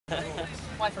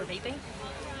Why, for vaping?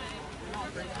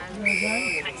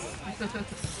 Nice.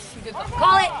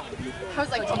 Call it! I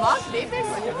was like, Tomas, vaping?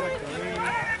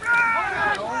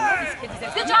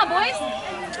 Good job, boys!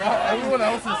 Everyone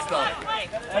else's stuff.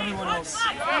 Everyone else.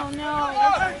 Oh no.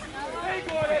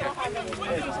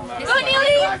 Go,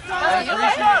 Neely! I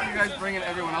appreciate you guys bringing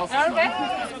everyone else's stuff. Okay.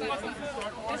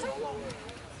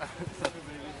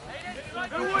 That's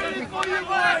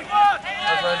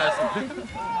very nice.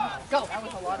 Go.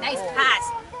 Nice pass.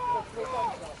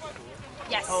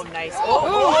 Yes. Oh, nice.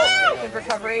 Oh, good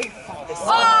recovery. This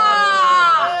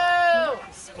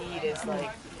speed is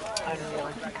like unreal.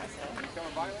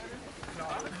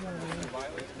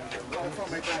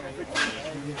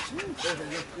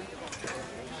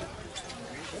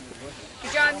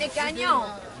 Good job, Nick Gagnon.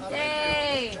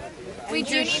 Yay. We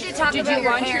do need to talk about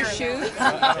your hair. Your shoes?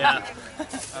 Yeah.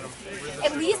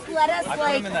 At least let us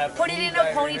like put it in a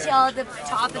ponytail at the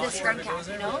top of the scrum cap,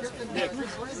 you know?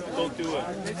 Don't do it.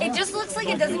 It just looks like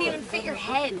it doesn't even fit your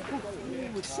head.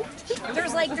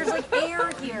 There's like air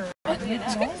here. I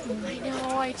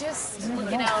know, I just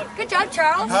looking out. Good job,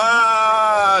 Charles.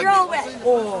 You're all wet.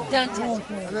 Don't touch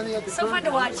it. So fun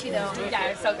to watch you though. Yeah,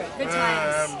 it's so good. Good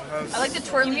times. I like the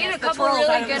twirling. You made a couple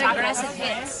really good aggressive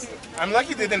hits. I'm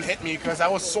lucky they didn't hit me because I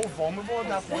was so vulnerable at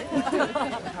that point.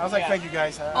 I was like, thank you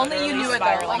guys. Only you knew it though.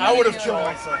 I would have killed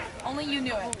myself. Only you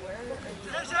knew it.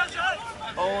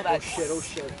 Oh, that's Good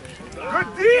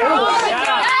deal!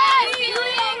 Yeah,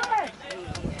 Neely!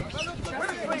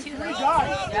 Good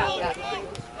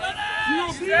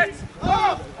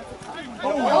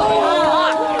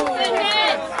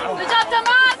job,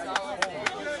 Tomas!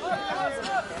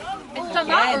 It's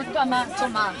Tomas or Tomas?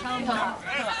 Tomas.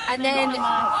 And then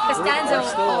Costanzo.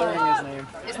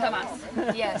 It's Tomas.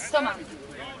 Yes. Tomas.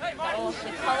 Oh,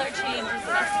 the color change is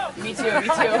best. Me too.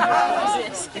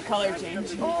 The color change.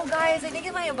 Oh guys, I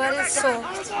think my butt is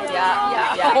soaked.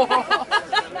 Yeah.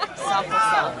 Soft for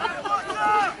soft.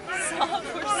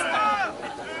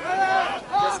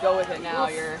 Just go with it now.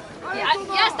 You're.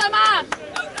 Yes, Tomas!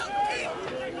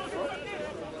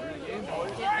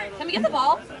 Can we get the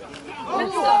ball?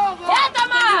 Yeah,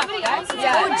 Tomas!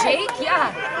 Oh, Jake,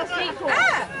 yeah.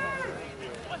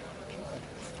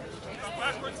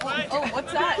 Oh,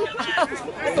 what's that?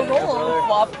 The roll.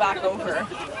 Flop back over.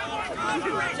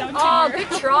 Oh, good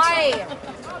try.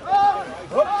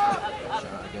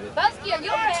 Busky, are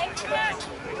you okay?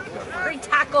 Great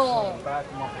tackle. Back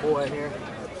my boy here.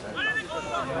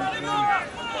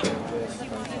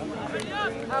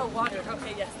 Oh, water.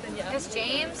 Okay, yes, then yes. Yes,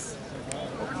 James.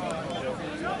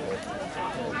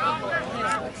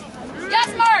 Yes,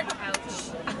 Mark!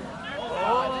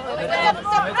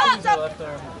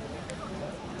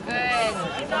 Good.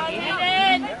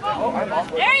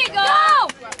 There you go!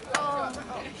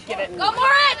 Get it. Go,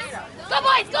 Moritz! Go,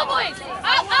 boys! Go, boys!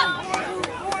 Up, up!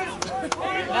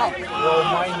 No. Bro,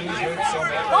 my knees hurt so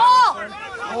bad. Ball!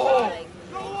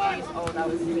 Oh, that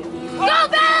was good. Go,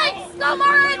 Banks! Go,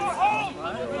 Moritz!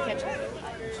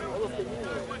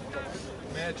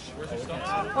 Mitch, where's your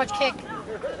stuff? Watch kick.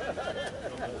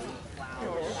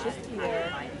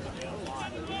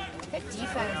 Good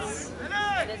defense.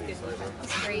 He's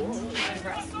great.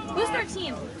 Who's their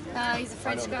team? He's a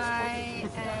French guy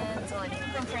and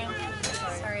from France.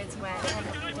 Sorry, it's wet.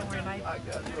 Don't worry about it.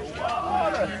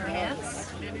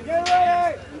 Pants. Get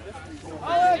ready!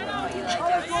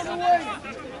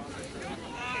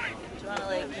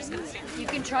 You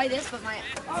can try this, but my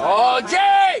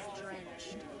Jake!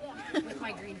 drenched with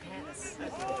my green pants.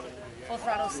 Full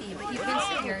throttle C, but you can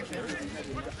sit here if you.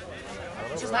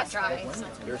 It's just not dry. So.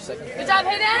 Your second. Good job,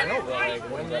 Hayden! Like,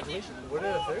 when where did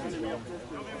the third game?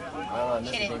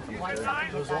 Hit it. One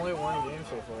fucking There's only one game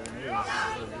so far.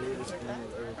 It's the weirdest game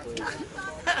I've ever played.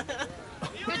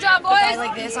 Good job, guy boys!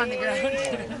 like this on the ground.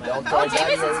 Don't Oh,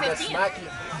 Jameson's 15. Yeah.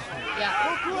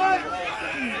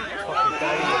 Fucking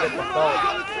daddy, you get the ball.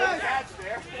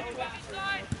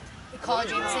 Call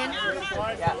Jameson.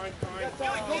 Yeah.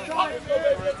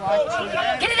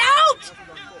 Get it out!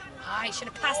 I should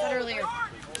have passed that earlier.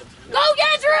 Go,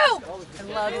 Andrew! I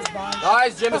love his Bosch.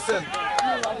 Nice, Jimison.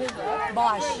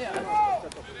 Bosch.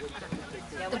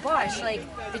 The Bosch, like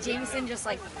the Jameson, just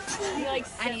like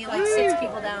and he like sits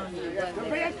people down. Is that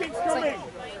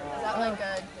like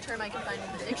a term I can find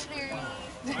in the dictionary?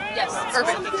 Yes,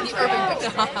 urban. The urban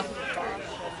dictionary.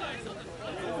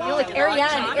 You're like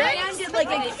Ariane. Ariane did like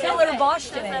a killer Bosch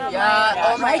today. Yeah.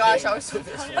 Oh my gosh, I was.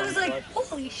 I was like,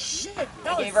 holy shit.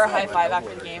 I gave her a high five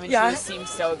after the game, and she just seemed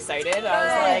so excited. I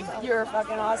was like, "You're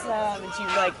fucking awesome," and she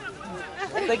was like,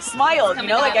 like smiled, you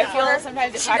know? Like I feel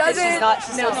sometimes at practice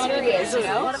she's so serious, you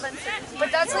know?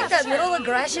 But that's like that little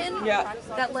aggression. Yeah.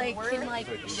 That like can like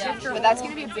shift your. But that's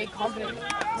gonna be a big confidence.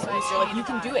 So you're like, you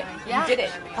can do it. Yeah. You did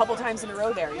it a couple times in a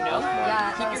row there, you know?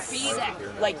 Yeah. Keep your feet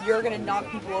like you're gonna knock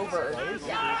people over.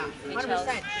 Yeah.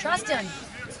 100%. Trust him.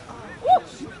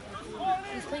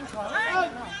 He's playing 12. I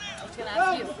was gonna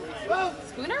ask you.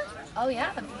 Spooner? Oh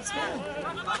yeah, he's playing.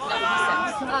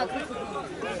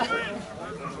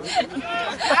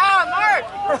 Mark!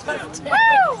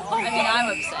 I mean, I'm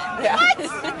upset. Yeah.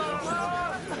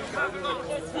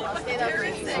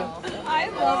 I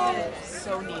love it.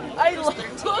 So neat. I love it.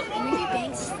 Maybe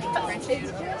Banks is like the French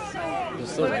kids.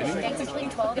 Banks is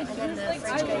playing 12 and then the French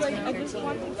guy's playing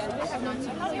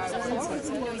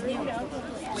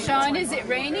 13. Sean, is it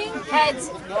raining? Heads.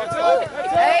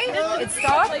 Hey, it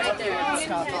stopped? Right there. It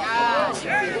stopped.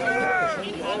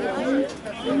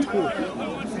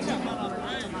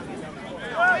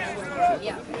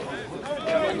 Yeah.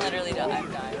 One literally died.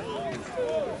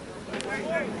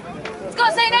 Let's go,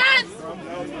 St. Anne's!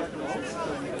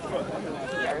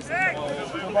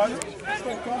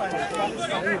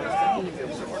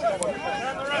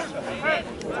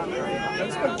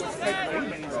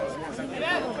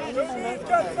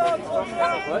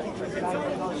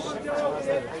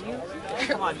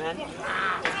 Come on, man.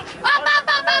 Up!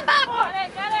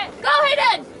 Got it! Go,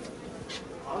 Hayden!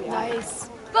 Nice.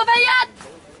 Go, Fayette!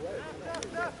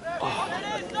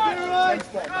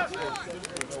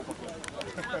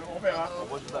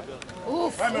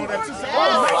 Oof. I know that's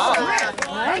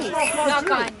Nice.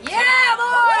 Knock on. Yeah,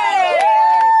 boy!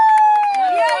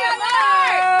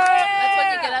 That's when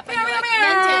you get up and you're like,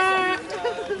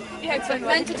 Yeah, it's like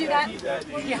meant to do that.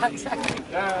 Yeah, exactly.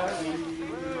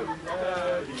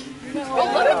 oh,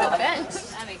 look at the bench.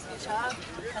 That makes me chop.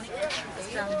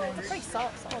 Pretty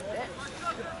solid bench.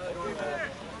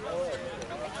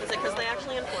 Is it because they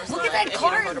actually enforce Look at that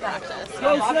car in the back.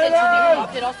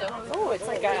 Mopped it also. Oh, it's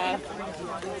like a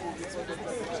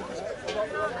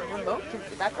remote.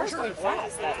 That car's going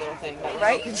fast, that little thing. That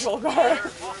right? Control car.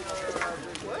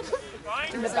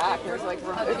 In the back, there's like,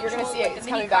 you're going to see it. It's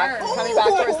coming back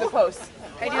towards the post.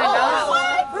 How you doing, Dallas?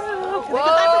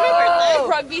 Whoa!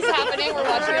 Rugby's happening. We're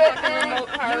watching a fucking remote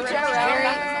car race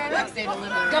around. Next day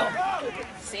delivery. Go.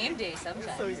 Same day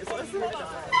sometimes.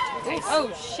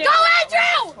 Oh shit! Go,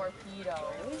 Andrew! Torpedo.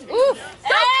 Oof.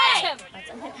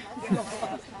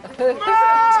 Don't touch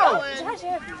him! Touch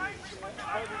him.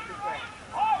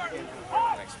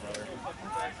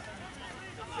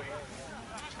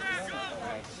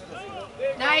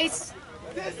 Nice.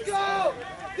 I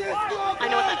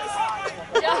know what that is.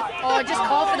 Oh, just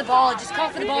call for the ball. Just call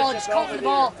for the ball. Just call for the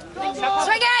ball.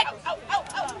 Swing it!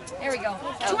 There we go.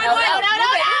 2 and 1.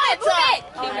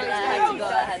 Move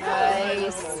it!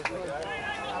 Nice.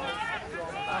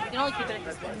 You can only keep it at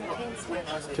this point.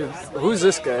 Who's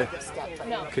this guy?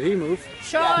 Could he move?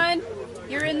 Sean,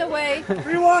 you're in the way.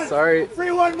 3-1. Sorry.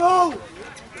 3-1 move.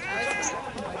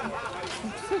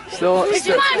 Still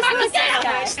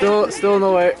in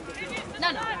the way. No.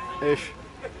 Ish.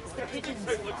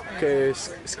 Okay,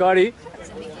 Scotty.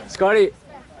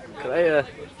 Could I,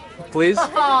 please?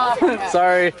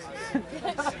 Sorry.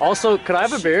 Also, could I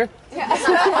have a beer?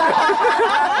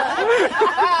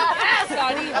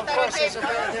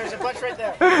 There's a bunch right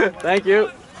there. Thank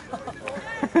you.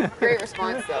 Great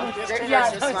response, though. Great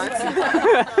first response.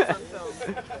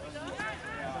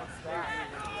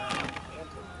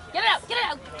 Get it out! Get it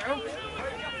out!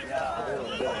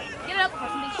 Get it out before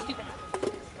something stupid.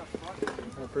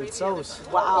 For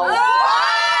itself. Wow.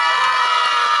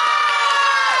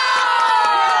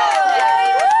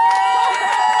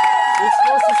 You're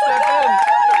supposed to step in.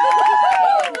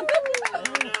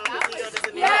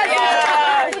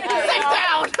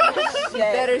 You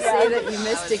better say that you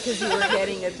missed it because you were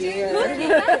getting a beer.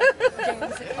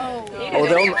 Oh,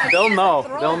 they'll know.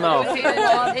 They'll know. I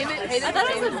thought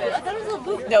it was a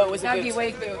boot. No, it was a That'd boot. be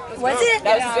way boo. Was it?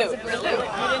 That was a boot.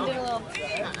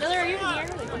 Miller, are you here?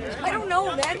 I don't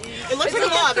know, man. It looks like a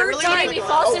lob. It really Giving me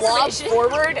false a lob information.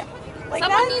 forward. Like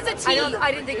Someone that? needs a tee.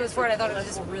 I didn't think it was for it. I thought it was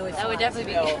just really fun. That would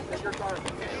definitely be.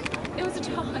 It was a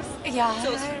toss. Yeah, I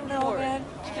don't know, man.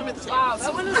 Wow,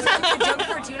 someone was like a joke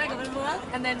for a tune. I go, blah,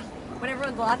 and then when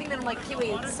everyone's laughing, then I'm like, okay,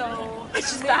 wait, so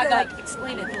it's just back like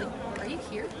explain it. Like, are you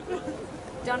here?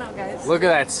 Don't know, guys. Look at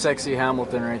that sexy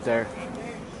Hamilton right there.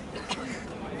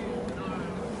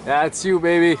 That's you,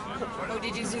 baby. Oh,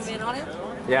 did you zoom in on it?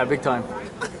 Yeah, big time.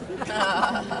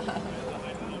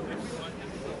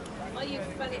 Oh, you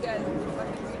funny guys.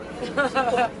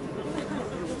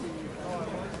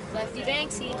 Lefty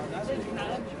Banksy.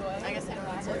 I guess I don't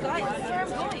know. Guys, that's where I'm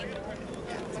going.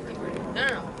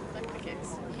 No.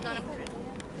 not important.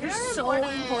 They're so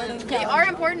important. They are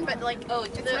important, but like,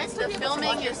 the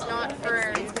filming is not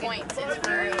for points. It's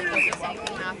for like what you're saying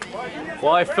can happen.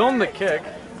 Well, I filmed the kick.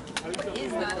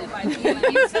 Is that if I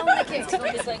You film the kick. so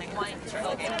it's like white.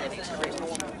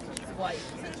 White.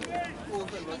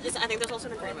 I think there's also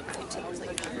an agreement between teams.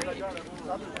 Like,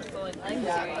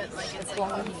 Yeah, but like it's like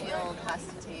one field has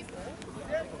to tape.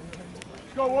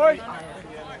 Go, Ward!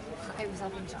 I was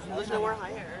up in John. there's nowhere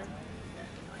higher.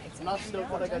 It's not still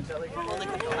but I got jelly. Well, they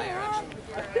could go higher, actually.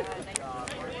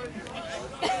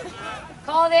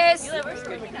 Call this.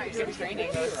 Good training.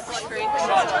 You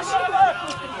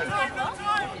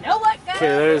know what, guys? Okay,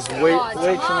 there's way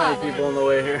too many people in the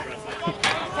way here.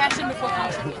 Catch him before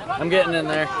catching. I'm getting in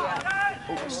there.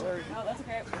 Oh, that's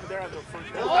okay.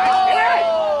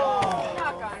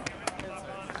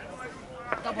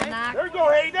 Double knock. There you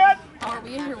go, Hayden! Are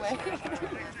we in your way?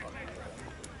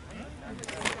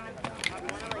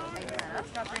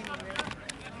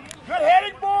 Good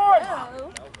heading, boys!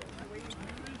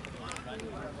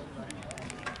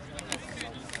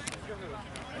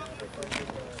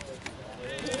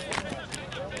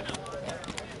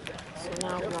 So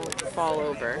now we're going to fall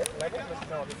over.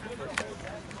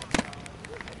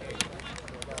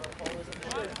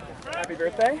 Happy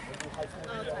birthday.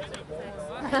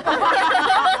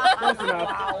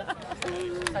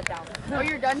 Oh,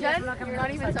 you're done, Jen? You're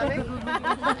not even subbing?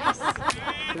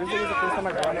 This is the first time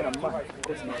I've run in a month.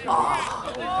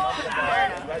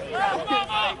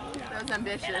 That was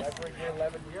ambitious.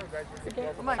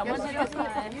 Oh my goodness, you just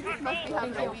must be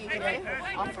having a week, right?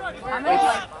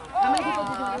 How many people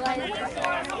did you realize?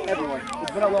 Everyone.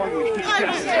 It's been a long week.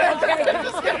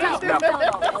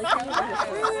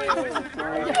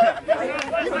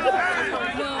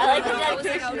 I like the dad was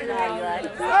like,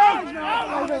 oh,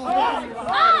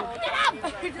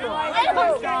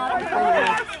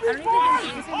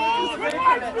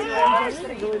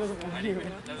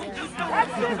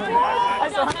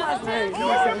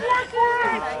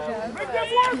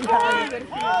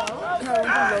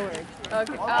 Okay.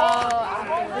 Oh,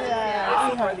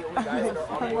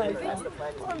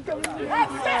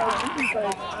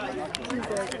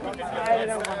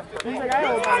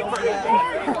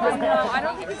 I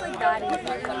don't think it's like that easy.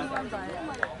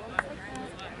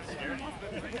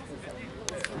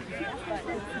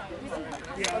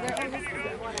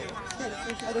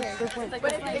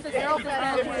 but if the girl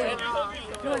that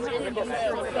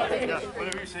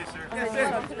Whatever you say, sir.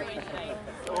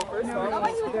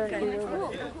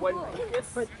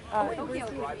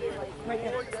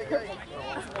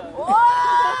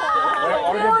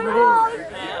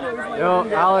 Yo,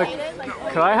 Alec,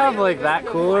 could I have like that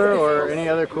cooler or any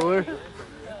other cooler?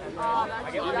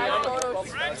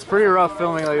 It's pretty rough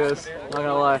filming like this, not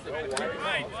gonna lie.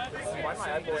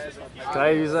 Can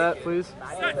I use that, please?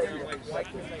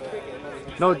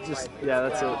 No, just, yeah,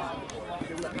 that's it.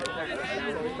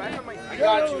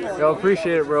 Yo,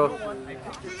 appreciate it, bro.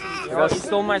 You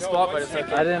stole my spot, but it's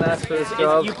okay. I didn't ask for this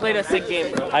job. You played a sick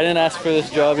game, bro. I didn't ask for this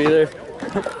job either.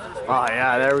 Oh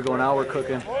yeah, there we go. Now we're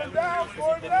cooking.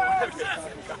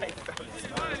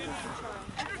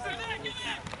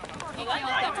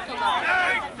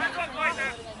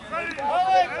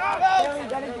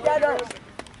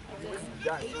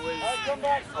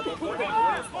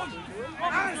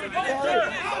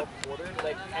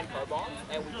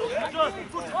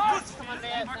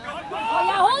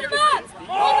 hold him up!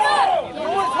 Hold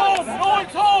him up! No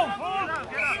one's home!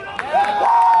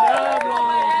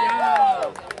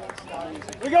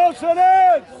 We go,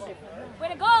 Sinners! Way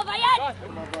to go, Vayet!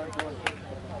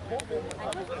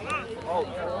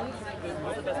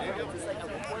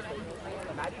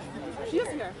 she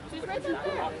isn't here. She's right there.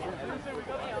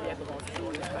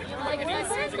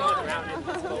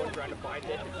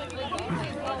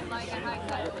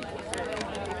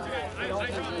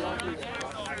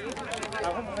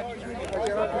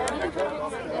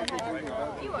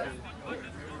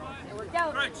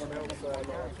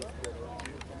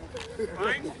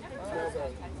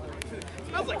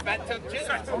 Smells like fat tuck chicken.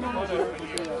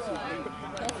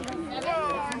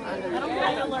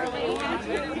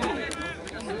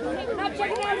 Not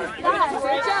checking out his class.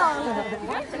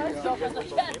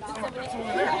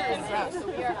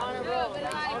 You're on a roll.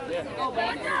 Go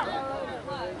back.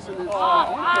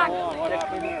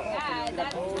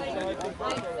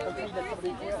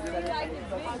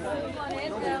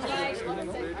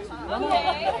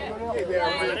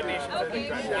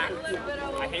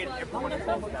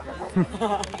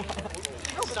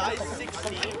 size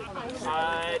 16?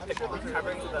 The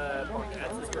covering the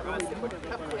nets is for us to put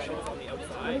cushions on the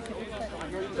outside.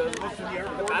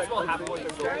 The basketball half court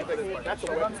is so big as that's a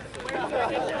run.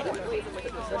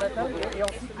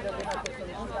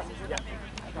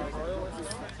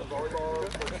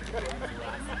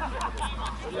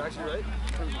 You're actually right.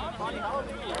 I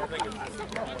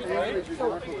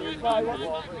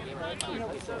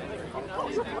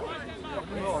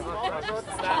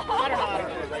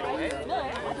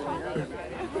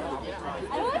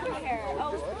don't like your hair.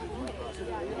 Oh.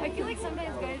 I feel like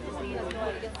sometimes guys just need to go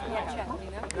and get some check,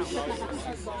 you know?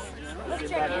 Let's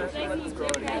check it.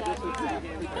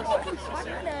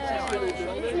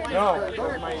 No,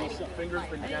 my fingers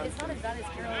been jammed. It's not as bad as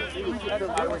Carol's.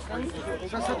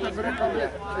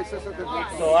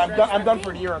 So I'm done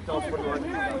for the year until 21.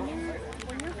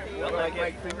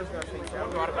 My fingers got changed. I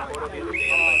brought up a photo the other day.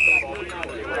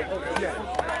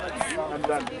 I'm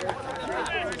done.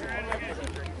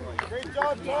 Great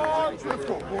job, Tom! Let's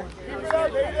go, boy.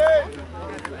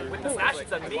 With the slash,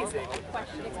 it's amazing.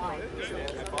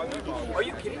 Are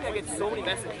you kidding me? I get so many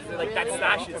messages. They're like, that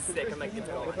slash is sick. I'm like, it's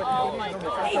going. Oh my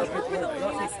god. She's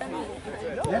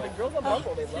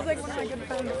like one of my good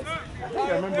friends. I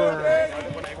remember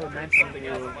her mentioning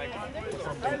you or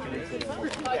something.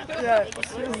 Yeah, she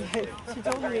was like, she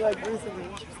told me like recently.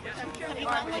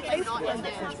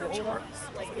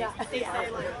 Yes,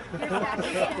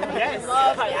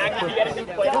 I actually get it.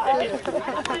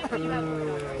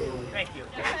 Thank you.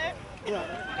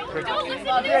 Great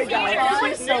guy.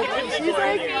 She's so good. She's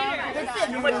like,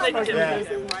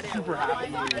 Super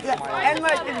happy. yeah. And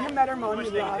like, if you met her mom,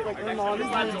 you'd laugh. Like, her mom is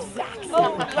the exact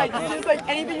same. Like, just like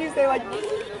anything you say, like,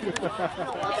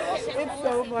 it's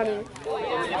so funny.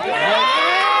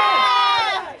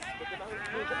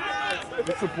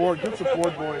 Good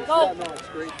support, boys. Go.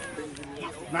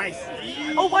 Nice.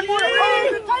 Oh, one more.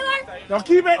 Oh, Tyler! Now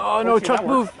keep it. Oh no, Chuck,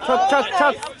 move.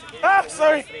 Chuck. Ah,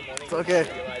 sorry. It's okay.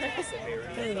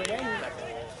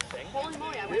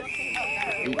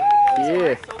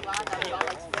 Yeah.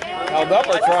 Held up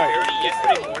or tried?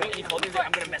 Yesterday morning, he told me that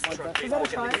I'm going to message her. is that a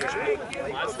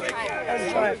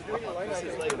try?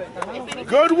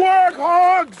 Good work,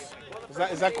 Hogs.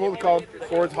 Is that cool to call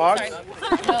forwards Hogs? Is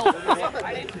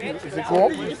it cool?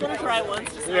 Just want to try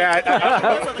once. Yeah.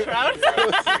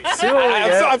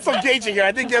 I'm so gauging here.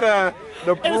 I didn't get the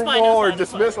approval or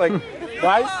dismiss. Like,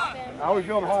 guys, how are we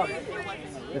feeling, Hogs?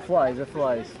 It flies.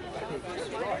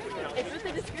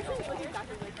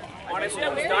 Honestly, I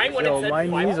was dying when Yo, it said my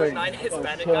 5 knees or are 9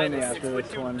 Hispanic killing guy me and after 6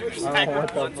 this foot one. 2 I don't know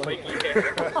what blonde the spiky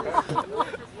hair.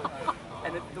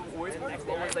 And the worst next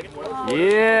one was like one of the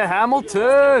Yeah,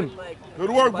 Hamilton. Good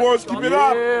work, boys. Keep it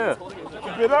up. Yeah.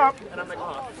 Keep it up. and I'm like,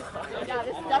 oh. Yeah,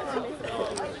 this is definitely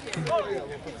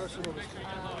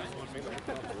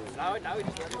Now we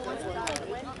just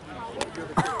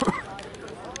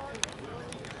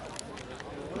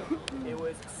it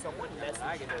was someone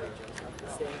messaging her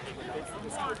saying it's the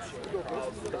description of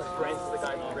the friends of the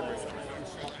guy from Riverside.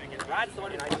 Brad's the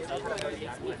one and I did it.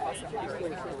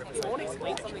 Someone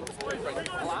explained something to her, like,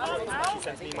 she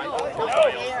sent me my profile.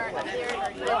 Yeah. And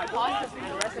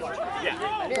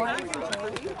then she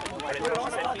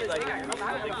sent me like a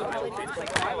link to my own Facebook.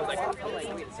 I was like, perfect.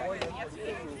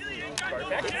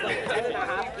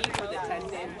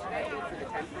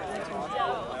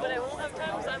 But I won't have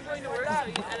time because I'm going to work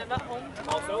and I'm not home.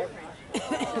 Also,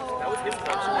 that was his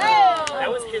question. That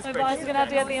was his My boss is gonna have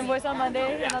to get the invoice on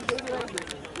Monday, and I'll just be like,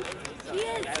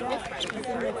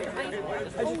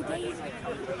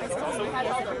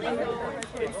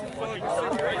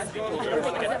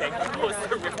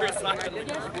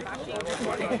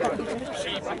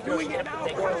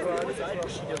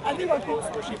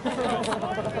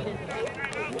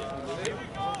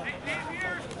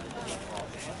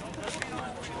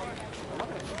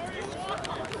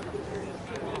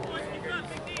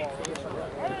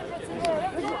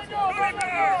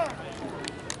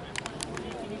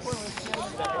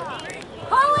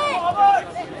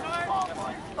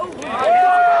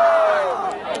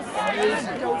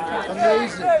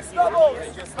 Amazing.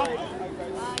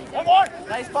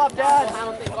 Nice pop, Dad.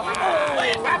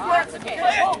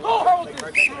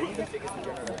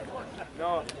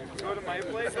 No, go to my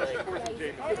place.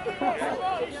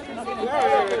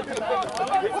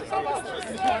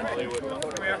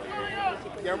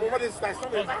 Yeah, but what is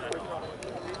that?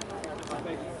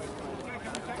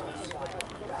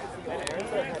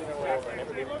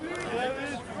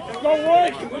 Go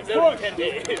work. Let's push. 10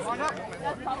 days. That's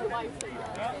probably why he's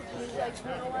like, you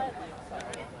know what?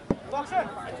 Box in.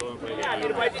 I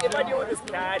mean, if I deal with this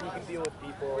cat, he can deal with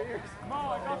people.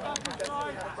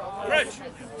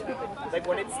 Like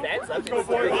when it stands up,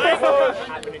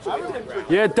 it's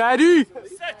Yeah, Daddy!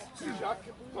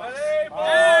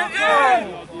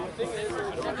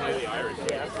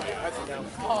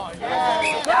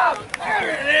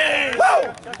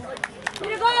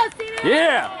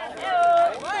 Yeah!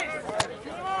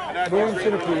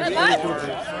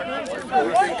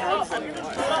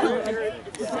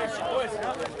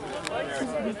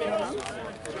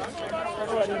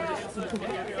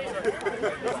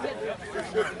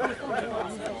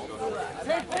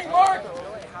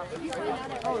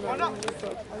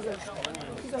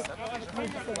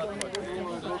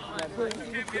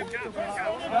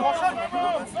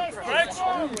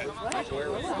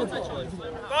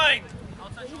 Fine.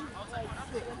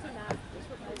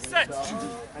 Set.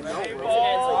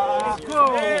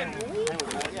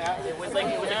 It was like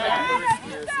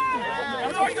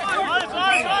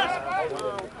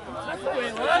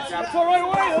That's all right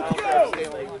away. Let's go.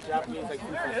 Japanese like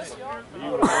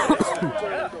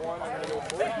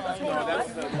no,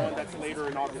 that's the one that's later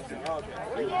in August.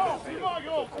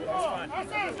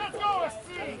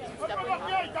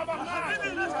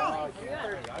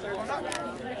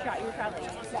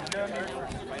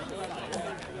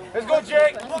 Let's go,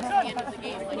 Jake.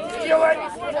 Steal it.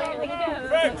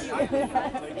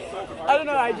 I don't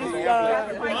know, I just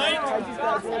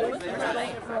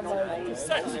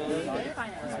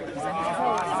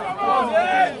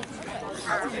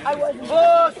I wasn't.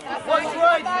 Look. What's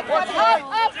right? What's right?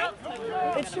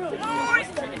 It's true.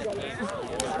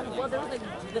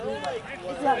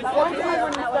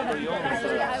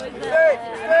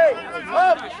 Stay.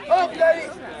 Up, Daddy.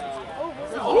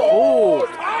 Oh!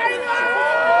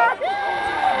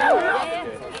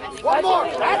 One more.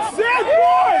 That's it.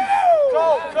 One. Go.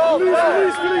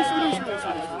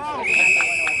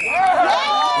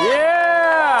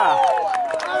 Yeah!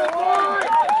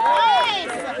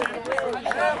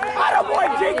 Attaboy,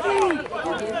 Jakey.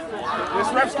 This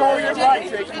rep's going in right,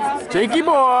 Jakey. Jakey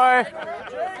boy!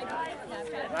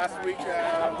 Last week,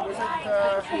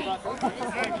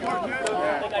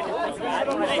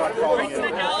 was it?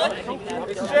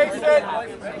 It's Jason.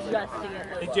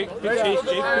 Hey, Jake, big chase.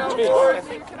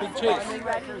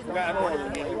 I don't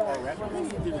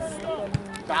know.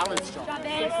 Balance jump.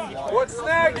 What's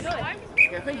next? I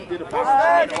think he did a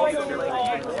balance jump.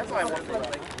 That's why I went for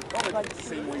like the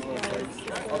same way both ways.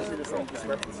 Obviously, there's some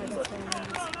discrepancies, but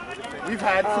we've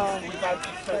had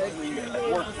successfully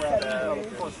worked for the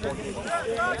first 4 games.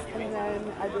 And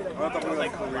then I did it. I thought we were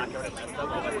like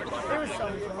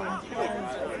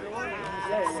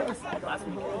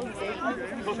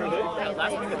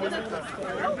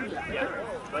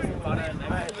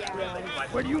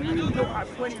What do you mean you don't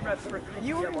have 20 reps for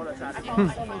you?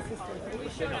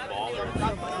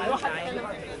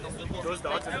 those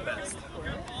dogs are the best.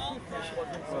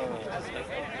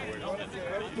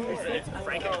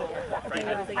 Frank,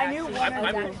 I knew one of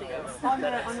them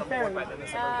on the ferry. Well, it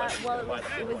was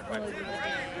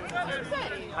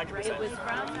 100%. It was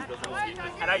from.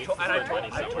 And I told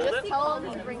Just him. tell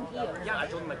him to bring Eo. Yeah, I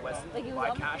told him like Weston, Like, it was buy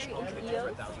almost cash, free I'll in give it Eo.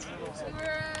 for 1,000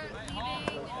 euros.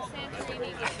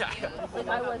 Like,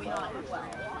 I was not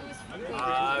well.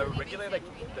 Regular like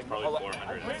probably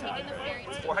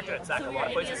 400 at Sac. A lot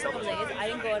of places sell those. I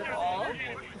didn't go at all.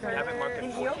 I have it marked at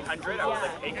 1,400. I was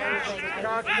like, hey cash.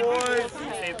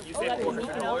 You save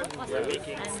 $400. You're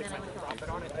making 600 profit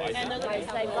on it. And then I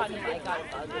got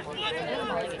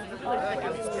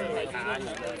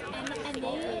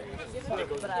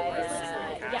but I,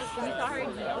 yeah, we saw her in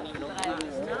Eo, but I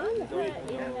was not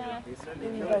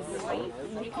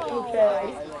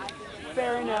Okay.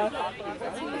 Fair enough.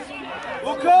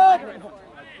 Look up!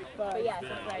 But yeah,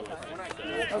 that's what I saw.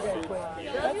 Okay, cool.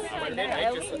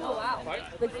 Oh wow. Like,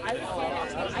 I was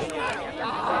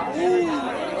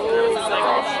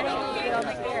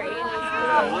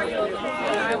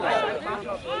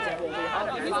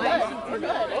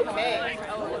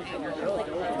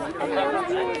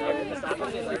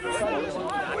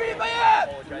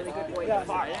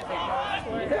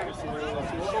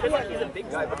He's a big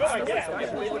guy, but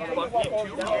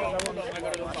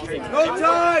No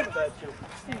time!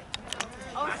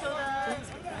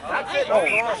 that's it.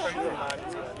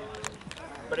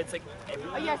 But it's like,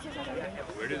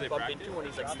 where do they bump into when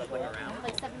he's like stumbling around?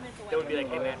 like 7 minutes away. They would be like,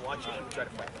 hey man, watch it and try to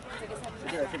fight.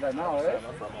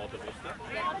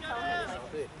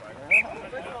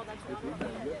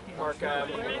 Mark, I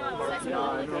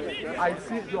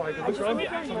see it. No, I can look around.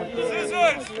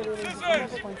 Scissors!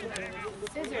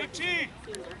 18!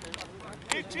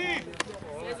 18!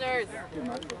 Scissors.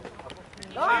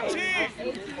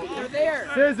 They're there.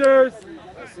 Scissors.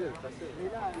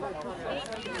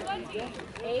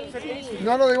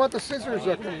 No, they want the scissors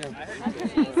up in here.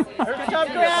 Good job,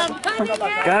 Graham.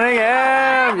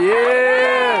 Cunningham,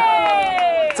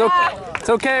 yeah. It's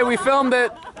okay, we filmed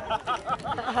it.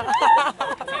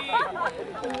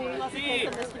 Tea.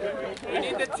 We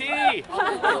need the tea.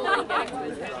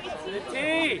 The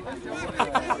tea.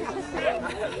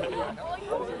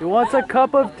 He wants a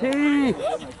cup of tea.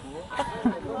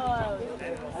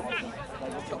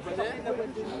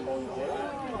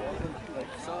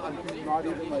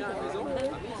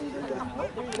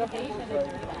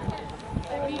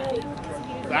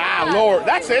 Ah, Lord.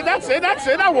 That's it.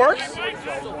 That works.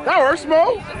 That works,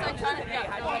 Mo.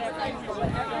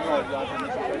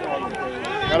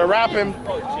 Gotta wrap him.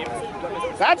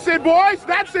 That's it, boys.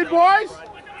 That's it, boys.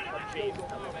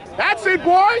 That's it,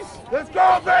 boys. Let's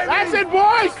go, baby. That's it,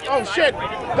 boys. Oh, shit.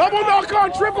 Double knock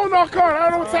on, triple knock on. I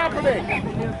don't know what's happening.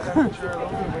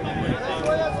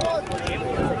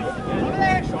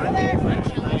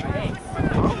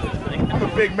 I'm a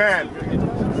big man. You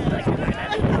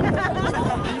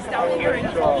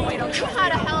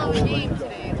had a hell of a game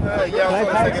today.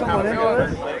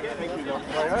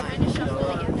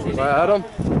 Bye, Adam.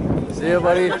 See you,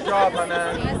 buddy. Good job, my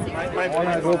man. I want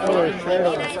to go put a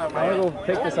trail. I want to go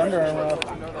take this Under Armour off.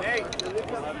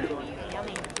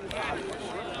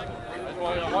 I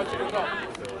want you to go.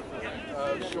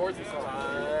 Shorts and stuff.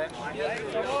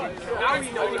 Now we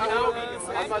know. Now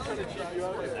I'm not trying to cheat you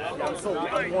out.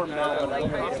 Yeah, I'm warm now, but I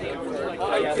don't know.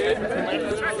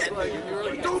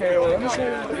 Okay, well, let me see.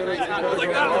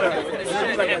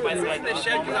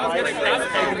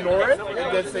 Ignore it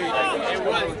and then say it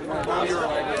was.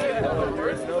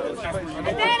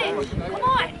 Advantage! Come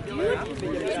on!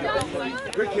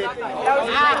 Good kick.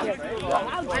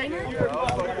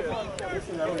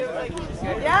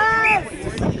 Yes!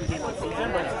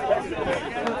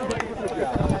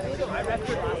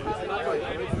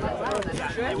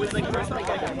 it was like first like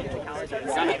I got into college.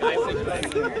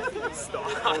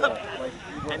 Stop.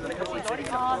 And like a couple weeks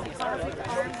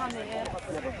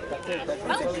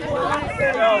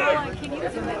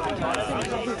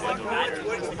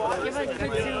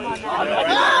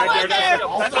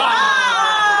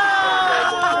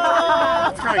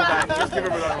It's coming back. Just give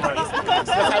him another one. Let's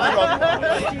have it on.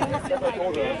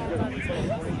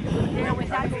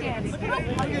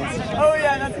 Oh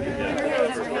yeah, that's a good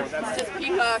Just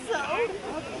peacock.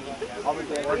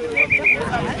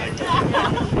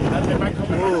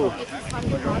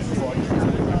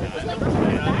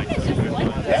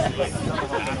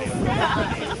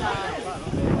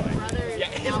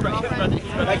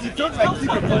 Like he took like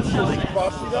keep it close to the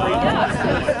cross.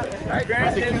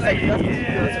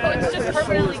 It's just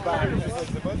permanently closed.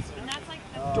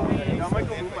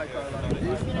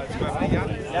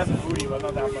 That's booty, but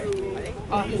not that much.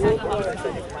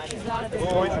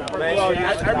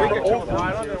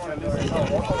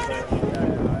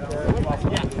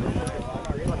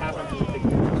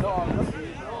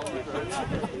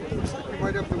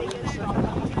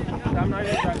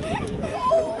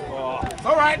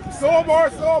 All right, slow ball,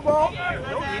 slow ball.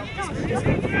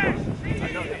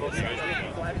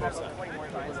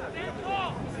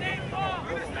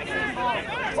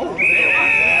 Oh,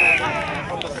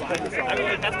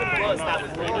 that's what it was. That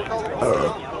was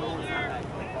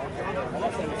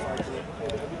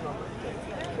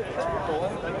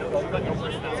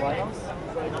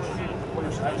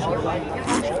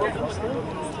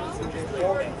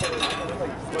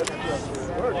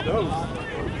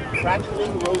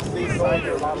Crackling rosé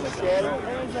cider, Michelle.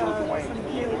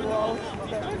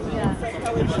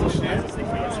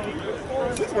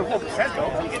 This is 4%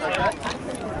 though.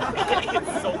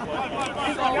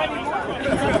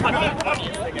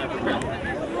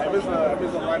 I was a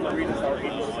lime margaritas are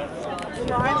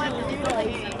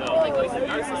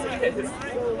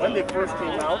 8%. When they first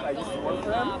came out, I used to work for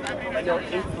them, and they were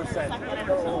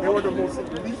 8%. They were the most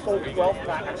lethal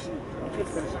 12-pack. Actually, you could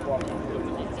finish 12.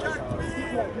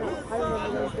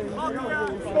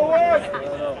 No way!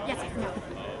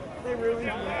 They really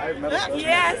do.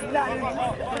 Yes! Nice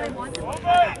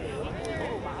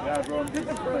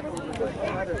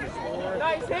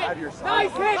hit!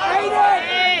 Nice hit,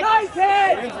 Aiden! Nice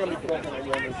hit! Aiden's really cool when I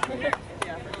run this thing.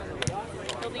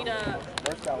 He'll need a...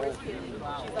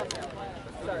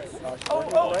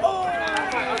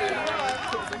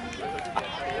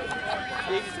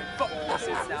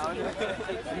 Sits down.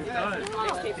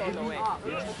 No way.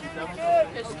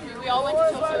 We all went to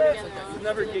Tokyo together. He's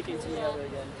never kicking together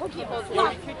again. Tokyo.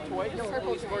 He kicked twice. I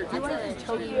went to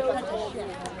Tokyo.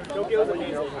 Tokyo's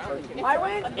amazing.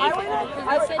 I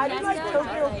did like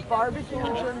Tokyo barbecue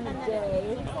during the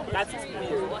day. That's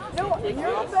experience. No, you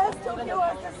know the best? Tokyo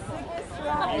has the sickest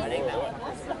ride.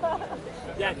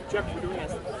 Yeah, Jeff, we're doing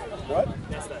this. What?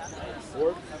 Nesta.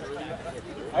 Work?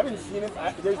 I haven't seen him.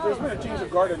 There's been a change of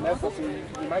guard in Nesta, so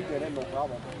he might get in, no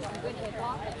problem.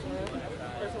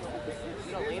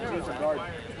 Change of guard.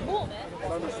 It's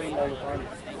not the same all the time.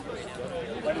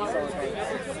 But it's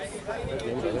sometimes.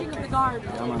 Changing of the guard.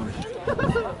 Come on.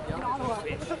 In Ottawa.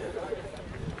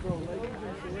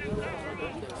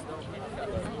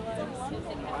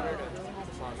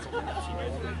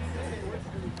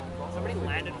 Somebody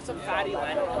landed, some fatty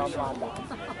landed on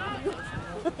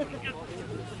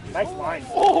Nice line.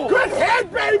 Oh! Good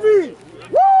head, baby!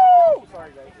 Woo!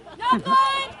 Sorry, guys. No good!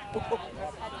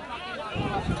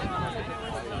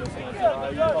 You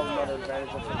call another advantage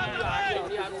of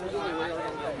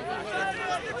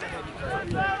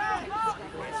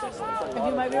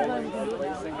You might be able to do it.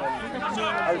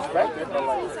 I respect it, but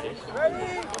like... I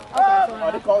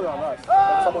didn't call it on us.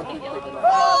 But someone keeps taking it.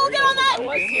 Oh, get on that!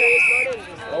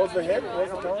 What was the hit? What was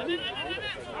the turn?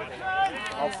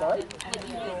 Outside?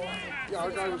 Yeah,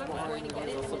 our guy was behind.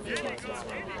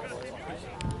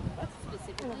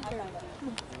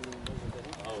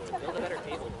 Build a better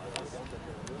table.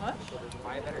 What?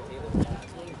 Buy a better table.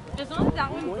 It's not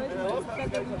that one good,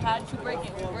 but that we had to break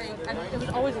it. And it was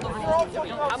always the wrong.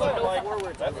 How about no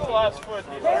forwards? That's the last foot.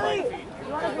 Haley!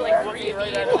 Like 3 feet,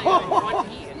 like 1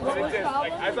 feet. What was the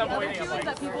problem? As I'm waiting,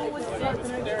 that people would sit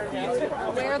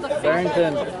where the face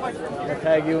Barrington, I'm gonna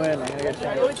tag you in. I'm gonna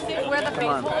get would you. sit where the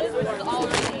face was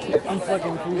already. I'm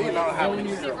fucking cool. Sit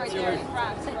right there and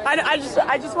crack.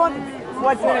 I just want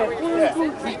what's in it.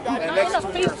 And Not next the 2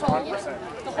 face years, hole. 100%.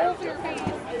 The whole for your face.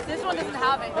 This one doesn't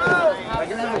have it. Like,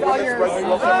 you're going to win this rugby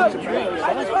World Cup in Japan.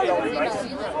 That would be nice.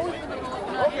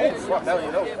 Oh, fuck, now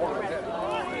you know.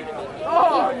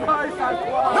 Oh, nice.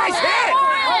 Nice hit!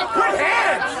 Good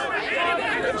hands!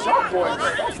 Good shot, boys.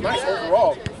 That's nice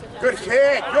overall. Good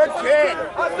kick, good kick.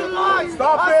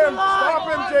 Stop him,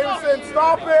 Jameson,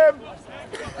 stop him.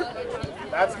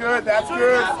 That's good, that's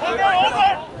good.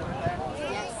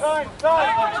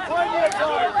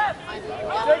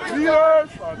 Cheers!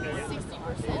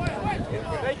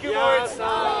 Thank you, boys.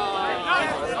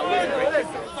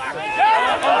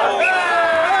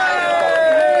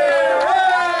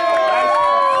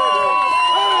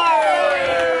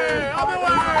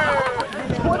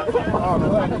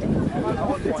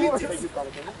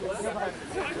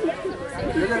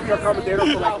 You're going to be our commentator for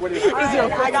like winning. I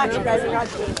got you guys, I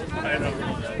got you.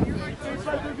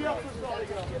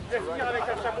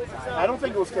 I don't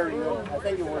think it was scary, though. I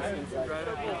think it was inside.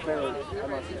 Barely.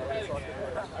 I'm not sure.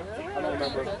 I don't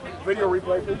remember. Video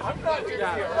replay, please.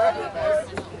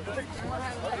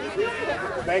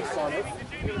 Thanks, Sonic.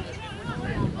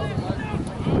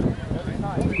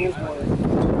 Cool boy.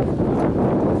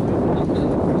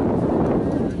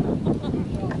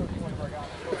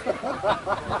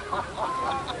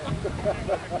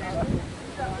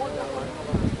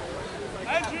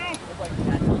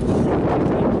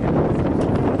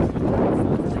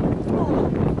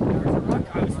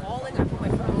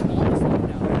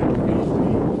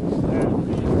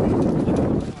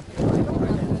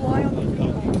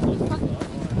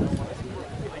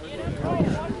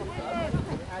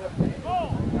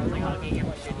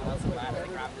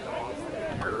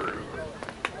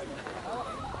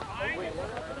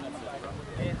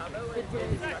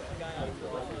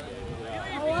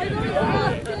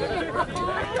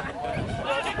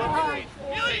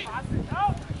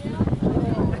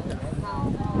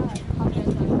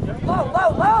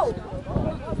 Low!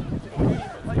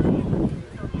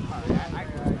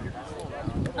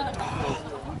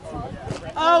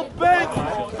 Oh, Banks!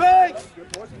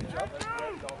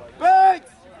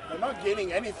 They're not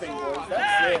gaining anything, boys.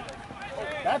 That's it.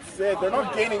 That's it. They're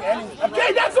not gaining anything.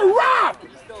 Okay, that's a wrap!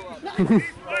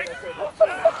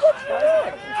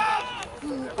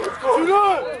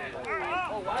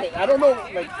 Okay, I don't know,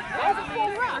 like...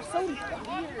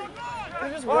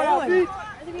 They're just rolling.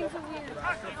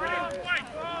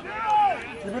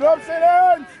 Keep it up, St.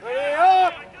 Anne's! Ready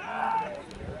up!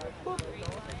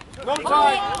 No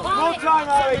time,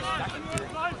 Alex.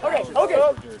 Okay. Oh, he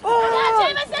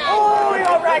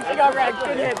got wrecked.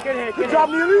 Good hit. Good job,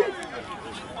 Neely!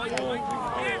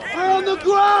 We're on the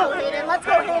ground! Hayden, let's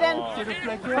go, Hayden.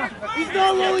 He's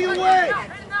not rolling away!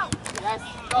 Yes.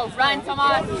 Go, run,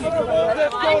 Tomas. Let's go,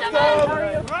 Tom!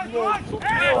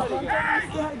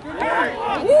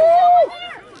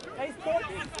 Nice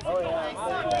Stopping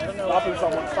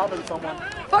someone, stopping someone.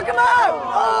 Fuck him up!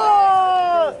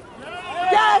 Oh!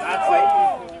 Yes!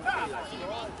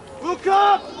 Look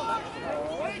up!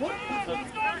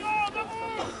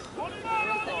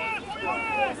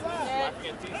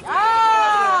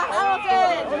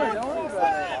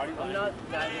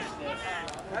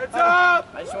 Heads up!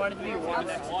 I just wanted to be one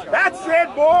next to That's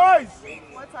it, boys!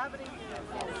 What's happening?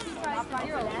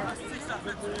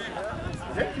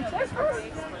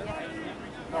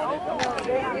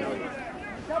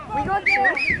 We got two.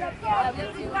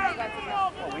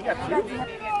 Oh, we got two?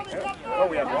 Oh,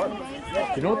 we had one.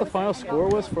 You know what the final score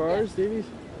was for ours, Davies?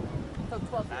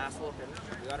 ass looking.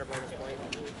 We got our bonus point.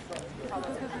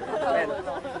 Man,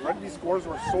 rugby scores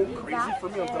were so crazy for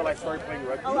me until I started playing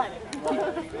rugby.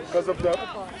 Because of the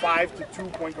 5 to 2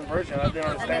 point conversion, I didn't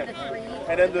understand.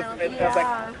 And then it was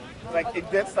like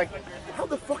it gets like, how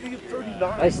the fuck are you 39?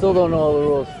 I still don't know all the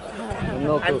rules. I have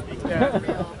no clue.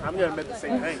 I'm gonna admit the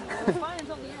same thing.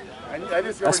 I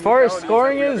just As far as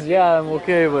scoring is, yeah, I'm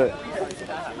okay, but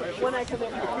When I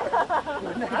commit.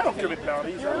 I don't give it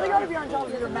penalties. You really gotta be on top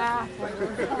of your math.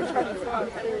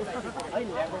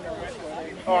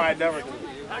 Oh, I never do.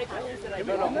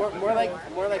 No, more like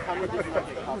how many people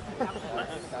get caught.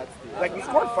 Like we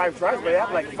scored 5 tries, but they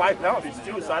have like 5 penalties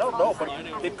too, so I don't know, but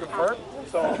it confirmed.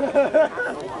 So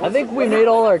I think we made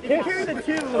all our kicks. Did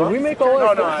we make all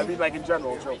our no, kicks? I mean like in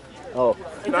general, joke. Oh.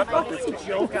 Not this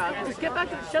Joke out. Just get back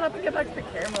to shut up and get back to the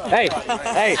camera. Hey,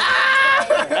 hey,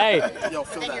 hey. Yo,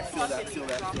 feel that.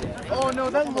 Oh no,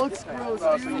 that looks gross,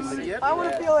 So you see it? I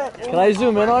wanna feel it. Can I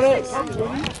zoom in on it?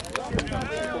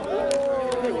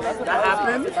 That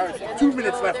happened. 2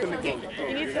 minutes left in the game.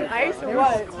 You need some ice or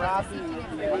what?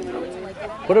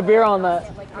 Put a beer on that.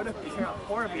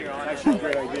 Pour a beer on. Actually, a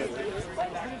great idea.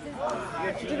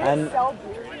 And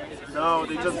No,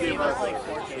 they just gave us.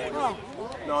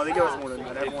 No, they gave us more than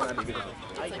that. Everyone had to get it.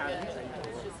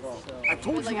 I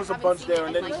told you there was a bunch there,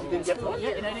 and then you didn't get one. Yeah,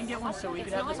 and I didn't get one, so we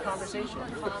could have this conversation.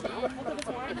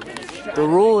 the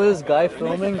rule is, guy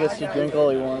filming gets to drink all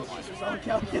he wants. I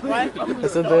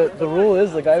said the rule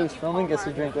is the guy who's filming gets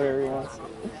to drink whatever he wants.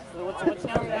 What's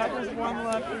now? There's one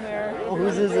left in there.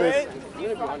 Whose is this?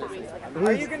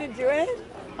 Are you gonna do it?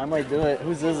 I might do it.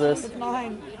 Whose is this? It's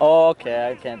mine. Oh,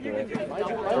 okay, I can't do it.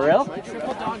 For real?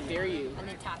 Triple dog dare you.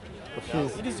 You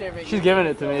deserve it. She's giving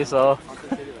it to me, so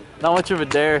not much of a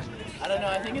dare. I don't know.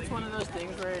 I think it's one of those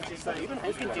things where it's just like you can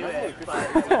do it, but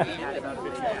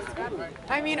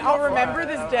I mean, I'll remember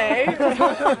this day.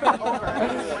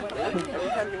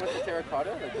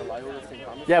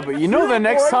 Yeah, but you know the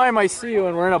next time I see you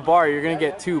and we're in a bar, you're gonna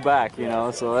get 2 back, you know,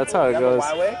 so that's how it goes.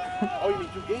 Oh, you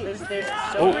need 2 games. there's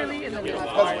so early and then we have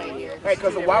Huawei here. Hey,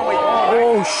 because the Huawei.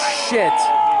 Oh, shit.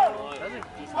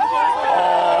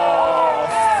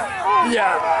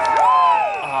 Yeah.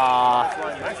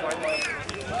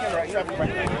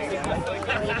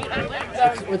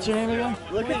 What's your name again?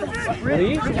 Look at this.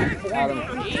 Lee? Adam.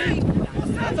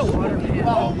 That's a water man.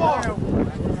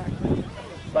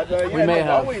 But We may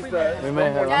have. always the. We may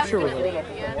have. I'm sure we will.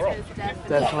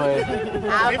 Definitely.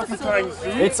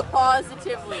 Absolutely. It's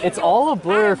Positively. it's all a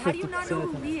blur. How do you not know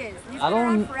who Lee is? Lee's I been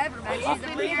around don't- forever, man. She's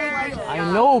been here like I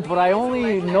know, but I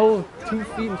only know 2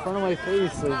 feet in front of my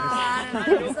face. So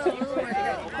just...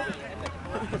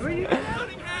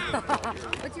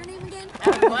 What's your name again?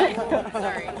 What?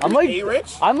 Sorry.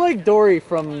 I'm like Dory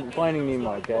from Finding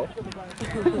Nemo, okay?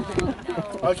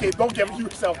 Okay, don't give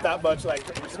yourself that much like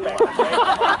respect. Okay?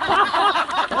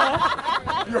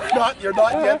 you're not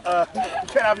yet. You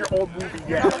can't have your own movie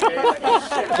yet. Okay? Like,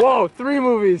 shit. Whoa, 3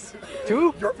 movies.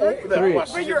 2? Your own. 3.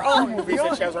 But your own movies,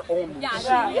 and she has her own movie.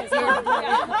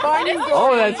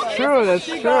 Oh, that's true. That's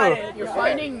true. You're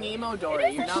finding Nemo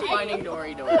Dory. You're not finding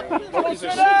Dory Dory. What is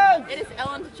this? It is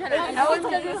Ellen DeGeneres. Ellen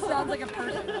says it sounds like a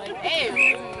person. Like,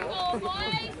 Hey.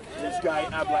 This guy,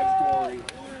 I'm like Dory.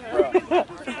 Bruh.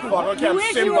 Fuck, okay, I'm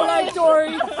wish you were like Simba.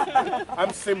 Dory.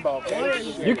 I'm Simba, okay?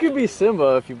 You could be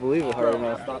Simba if you believe it hard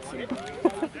enough. Not Simba.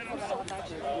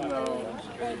 No.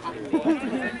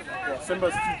 Yeah,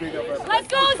 Simba's too big of a. Let's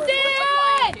go,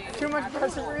 Stan! Too much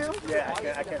pressure for you? Yeah,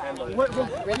 I can't handle it. What do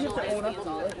you have to own up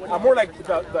to it? I'm more like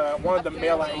the one of the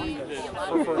male hyenas.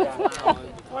 Prefer that.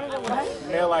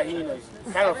 Male hyenas.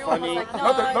 Kind of funny.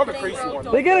 Not the crazy one.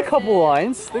 They get a couple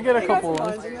lines. They get a couple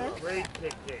lines.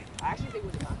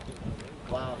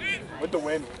 Wow. With the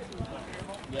wind.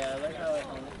 Yeah, like how I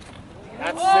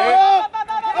That's it.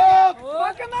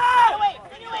 Fuck him up!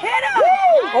 Hit him!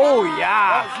 Oh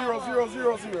yeah.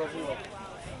 0-0-0-0-0.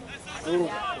 Ooh.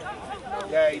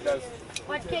 Yeah, he does.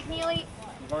 Watch kick, Neely.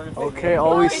 Learning from Okay,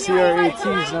 always see our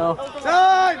ATs now.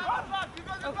 Time!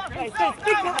 Nice, nice.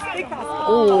 Big pass, big pass.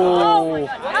 Oh.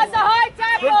 That's a high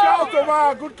tackle! Good call,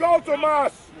 Tomas. Good call,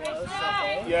 Tomas.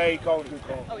 Yeah, he called. Good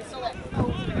call.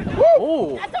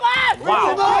 Oh.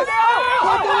 Wow.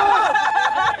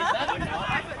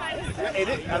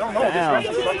 I don't know. This ref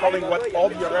is not calling what all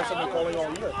the refs have been calling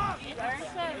all year.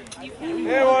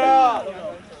 Hey, what up?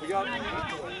 We got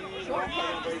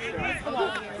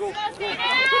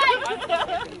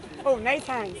Oh, nice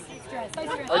hands. Are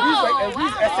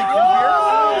these Essex here?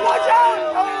 Watch out!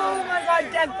 Oh my god,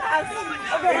 dead pass.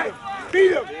 Okay.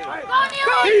 Beat him!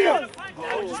 Beat him!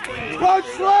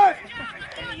 Punch right!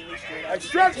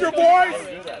 Extract your boys!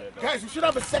 Guys, we should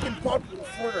have a second punt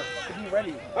quarter to be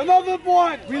ready. another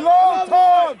one. Reload,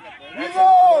 Tom!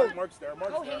 Reload! Mark's there.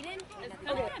 Mark's Oh, there. Hayden?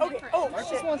 Okay. Oh, Mark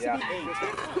shit. just wants to be 8.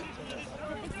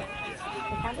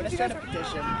 We're just trying to petition.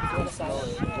 If you want to sign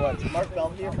what? Mark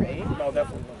Belvedere for 8? No,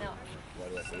 definitely not. No.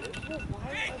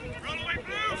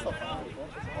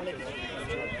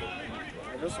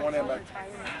 Just one hand back.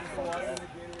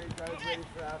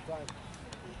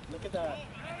 Look at that.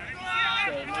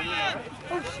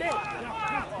 Oh, shit.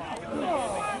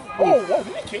 Oh, whoa,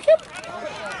 did he kick him?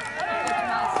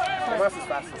 Tomas is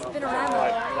fast enough. Spin around.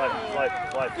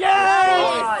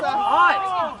 Yes! Hot!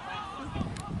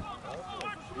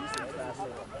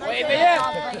 Wait,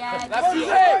 That's it.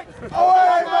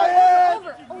 Away, my head!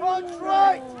 Punch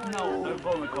right! No. Did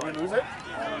we lose it?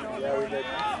 Yeah, we did.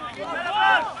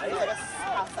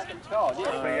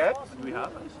 Spaghetti? Do we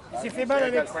have it? Il s'est fait mal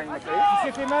avec. Il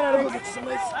s'est fait mal avec.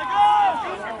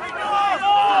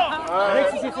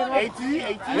 Alex, il s'est fait mal. 80,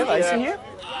 80. You have ice in here?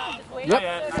 Yep.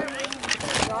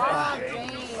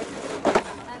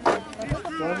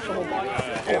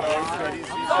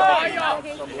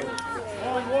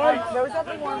 There was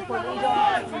nothing more important.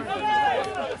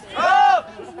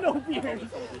 No beers.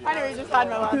 I know he just had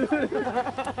my last.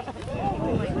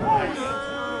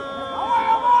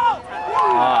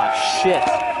 Ah, shit.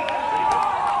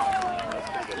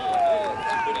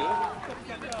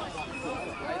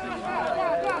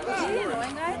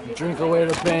 Drink away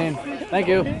the pain. Thank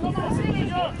you.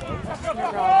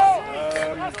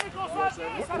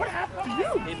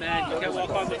 Hey man, you can't walk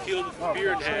on the field with a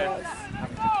beer in hand.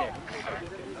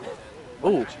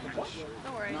 Oh.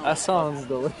 That sounds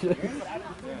delicious.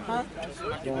 Huh?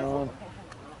 What's going on?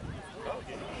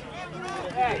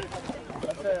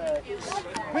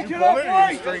 Pick it up,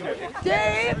 boys!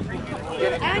 Dave!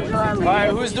 Give Angela a lead. Alright,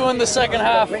 who's doing the second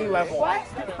half?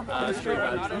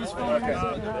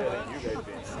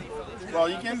 Well,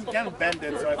 you can bend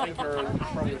it, so I think you're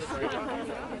probably straight.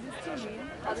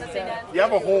 You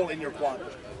have a hole in your quad.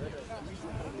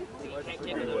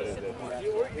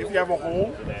 If you have a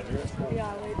hole,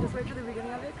 Yeah, wait, just wait for the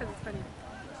beginning of it because it's funny.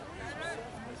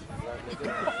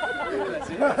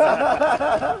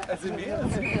 That's in me.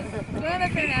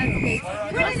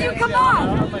 Really, come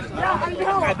on! Yeah, I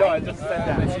know. I know. I just said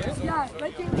that. Yeah,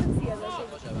 let Jameson see it.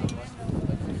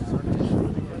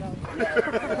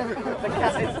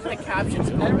 The captions.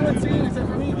 Everyone's seeing it except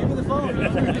for me. Give me the phone.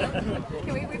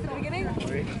 Can we wait for the beginning?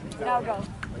 Now go.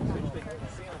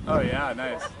 Oh yeah,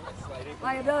 nice.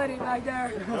 Liability back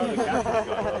there.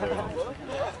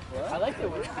 I like the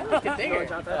dinger.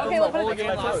 Okay, we'll put it Game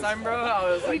last time, bro. I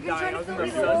was like dying. I was in the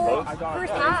whole sun.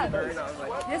 first half.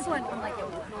 This one, I'm like, no,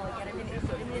 get him in it.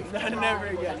 Never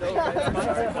again. No. You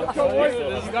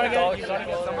gotta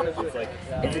get someone to do it.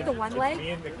 Is it the one leg?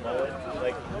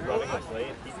 Like running his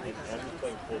lane, he's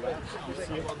playing fullback. You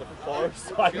see him on the far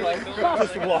sideline, just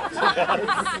watching us.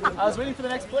 I was waiting for the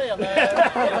next play. I'm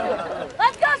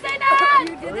Let's go, say that!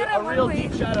 You did it at a one real way.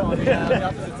 deep shadow on the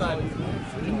opposite side.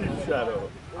 Shadow.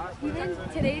 Even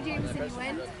today, Jameson, you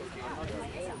went.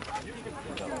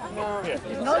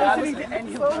 He's not listening to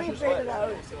any slowly faded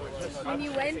out. When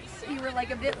you went, you were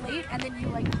like a bit late, and then you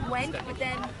like went, but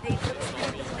then they took the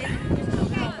play, and you just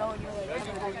don't know, and you're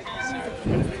like,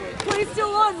 play's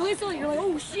still on, play's still on. You're like,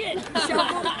 oh shit. Should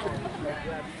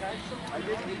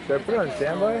I put it on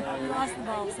standby? You lost the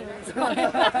ball, so it's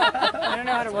I don't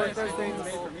know how to work those things.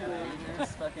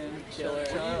 Fucking killer.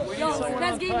 Yo, it's the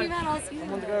best game we've had all season.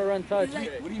 Someone's gotta run touch.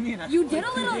 What do you mean? You did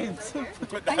a little.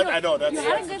 I know that's. You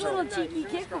had a good little cheeky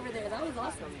kick over there. That was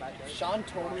awesome. Sean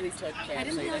totally took I camp.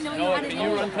 didn't really know you had it. Can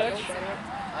you run touch?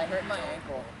 I hurt my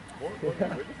ankle.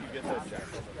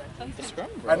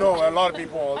 I know a lot of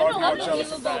people. I know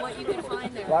unbelievable what you can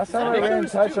find there. Last time I ran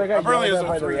touch, I got Apparently, yelled there's at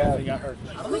by a the 3 ref. he got hurt.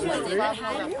 Which was it that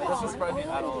had? Is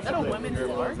that a women's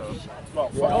floor?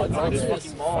 Well, It's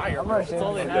fucking fire. I'm not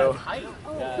saying Oh,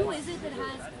 who is it that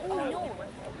has? Oh no,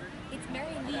 it's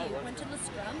Marion Lee. Went to the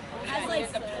scrum. Has like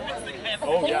a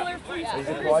polar freeze. Is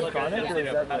it quad chronic or is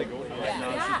that like...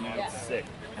 Yeah. Sick.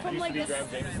 from like this.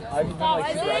 I've been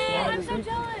like I'm so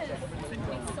jealous.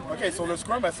 Okay, so the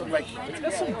scrum has some like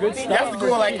That's some good you stuff. have to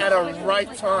go like at a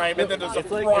right time, and then there's a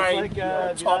prime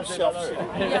top shelf shit.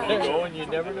 You go and you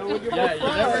never know what you're Yeah, you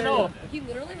never know. He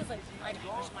literally was like, I just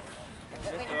want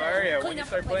How are you? When you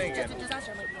start playing again? just a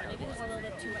disaster. I'm like, maybe there's a little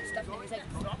bit too much stuff in there. He's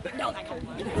like, no, that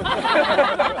can't be.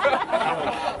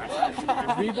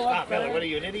 Reebok What are bag,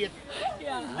 you, an idiot?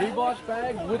 Reebok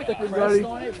bag with the crest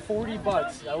on it,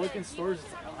 $40. I look in stores,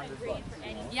 it's $100.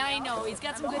 Yeah, I know. He's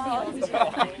got some good deals.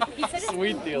 He said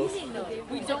Sweet deals.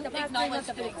 we don't acknowledge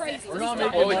that it exists. We're not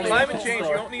making Well, with money. climate change,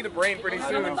 you don't need a brain pretty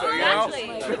soon, so you know.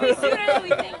 Pretty sooner than we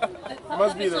think. It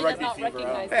must be the rugby fever.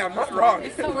 Hey, I'm not wrong.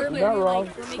 So we're Not wrong.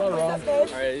 Not wrong.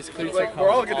 Alright, he's clear. Like, we're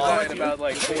all gonna die in about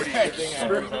like 40 years.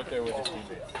 Out there with his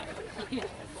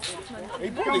teammates.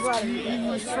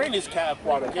 He trained his cat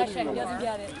aquatic. doesn't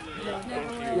get it.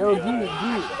 Yo, dude,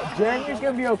 Jeremy's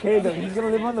gonna be okay though. He's gonna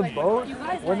live on the boat.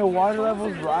 When the water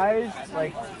levels rise,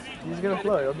 like, he's gonna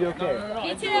float. It'll be okay.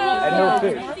 Me too. And no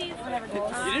fish.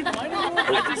 You didn't find it? I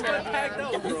just got tagged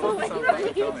out.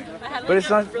 But it's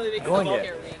not going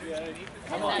yet.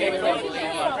 I'm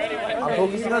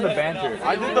focusing on the banter.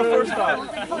 I did the first time.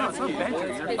 No, it's not banter.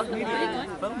 You're a fucking idiot.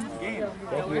 Game.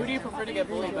 Who do you prefer to get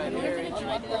bullied by, me or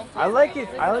Angel? I like it.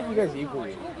 I like you guys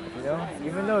equally. You know,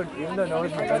 even though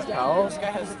Noah's my best pal. This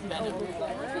guy has been.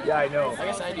 Yeah, I know. I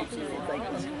guess I do too.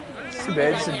 Just a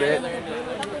bit, just a bit.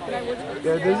 Yeah,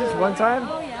 there's this one time.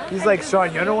 He's like,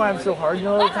 Sean, you know why I'm so hard on you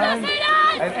all the time?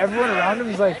 And everyone around him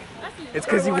is like, it's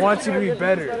because he wants you to be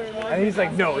better. And he's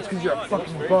like, no, it's because you're a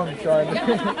fucking bum, Sean.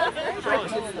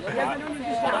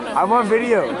 I'm on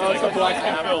video.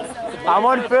 I'm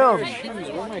on film.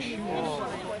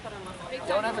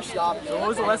 Don't ever stop. So what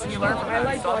was the lesson you learned from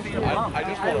that? Stop being a bum. I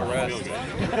just want to rest.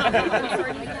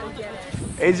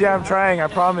 AJ, I'm trying, I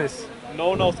promise. No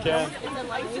one else can.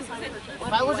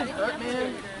 If I wasn't hurt,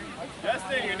 man.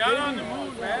 Justin, you're not on the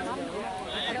move, man.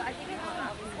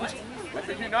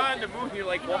 If you're not on the move, you're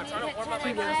like, well, I'm trying to warm up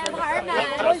my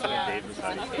Justin and Dave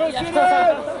decided.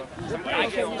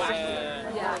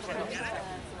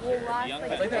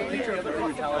 It's like that picture of the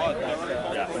early talent.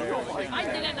 I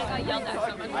didn't know I yelled at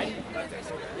someone.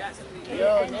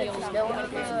 Yo, Nick, just get one of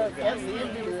the get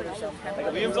Liam to do it or something.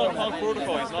 Liam's on cloud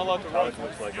protocol. He's not allowed to run.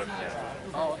 Looks like him.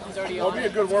 Oh, he's already It'll on. be a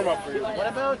good warm up for you. What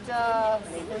about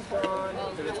Nathan's gone?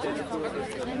 Just went from.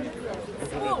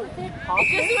 I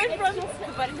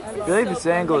feel like this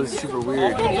angle is super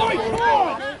weird.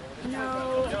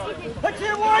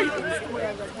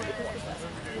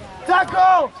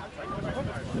 Tackle!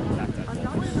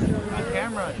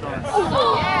 Camera, Sean.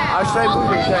 How should I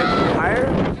move it? Should I move it higher?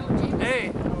 Hey,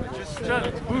 just shut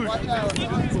it. Boosh.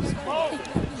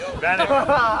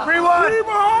 3-1!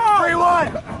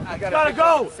 3-1! It's gotta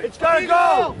go! It's gotta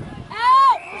go!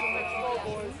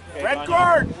 Red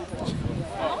card!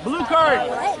 Blue card!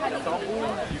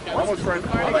 Almost right.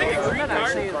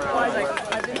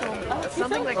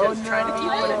 Something like this, trying to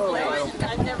keep one in place.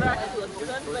 I've never actually looked at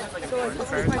them, but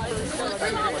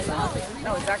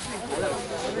No, it's actually blue.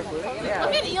 Yeah.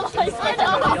 look at Eli. I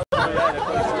know. I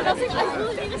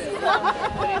really need to see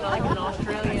that. But in like an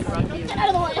Australian rugby. Get out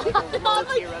of the way. I'm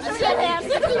like, shit hands.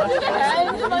 Look at the head.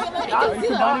 I'm like, I can see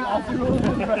that.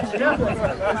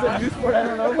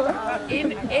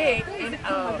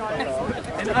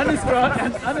 In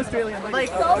un-Australian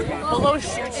like below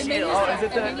shoot shield. Oh, is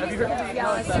it the, have you heard of the, I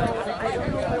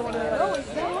don't really want to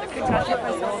Kentucky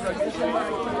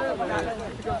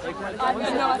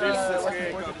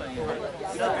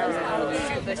So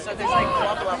there's like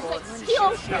club level. It's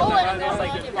shoot shield. And there's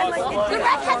like The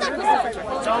ref has a percentage.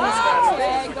 it's almost fast.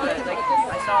 Like, I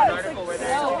saw an article where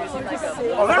they're using like a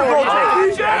Oh, they're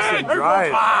rotating! That's a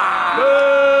drive.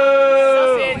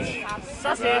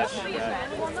 sausage.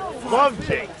 Love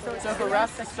Jake. So if a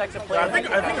ref expects a player, I think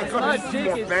it could be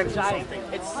more advantage or something.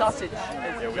 it's sausage.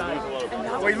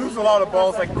 Well, he loses a lot of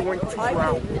balls like going 2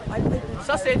 rounds.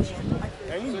 Sausage.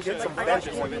 And you can get some bench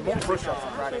going, more push-ups in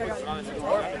practice.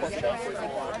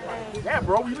 Yeah,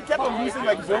 bro, we kept on losing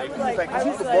like both things, like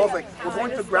lose the balls, like we're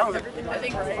going to the ground. Like, I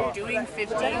think doing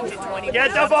 15 to 20.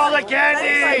 Get the ball to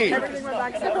Candy!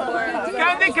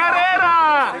 Candy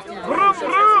Carrera! Vroom,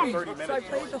 vroom! 30 minutes. So I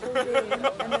played the whole game,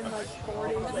 and then like 4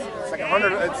 days later. It's like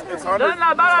 100, it's 100 Dale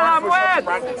la bala a la push-ups muerte!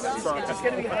 practice. So, It's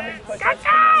gonna be 100 push-ups.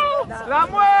 Cachao! La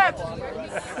muerte!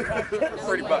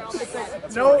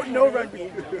 $30. No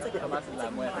rugby.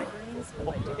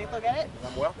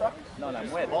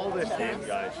 All this game,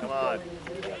 guys. Come on.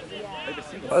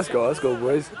 Let's go,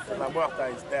 boys. La muerta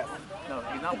is death. No,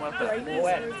 he's not muerta.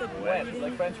 Muet.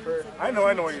 Like French for... I know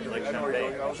what you're doing. I know what you're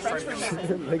doing. I was trying to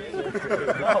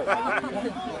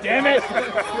Damn it!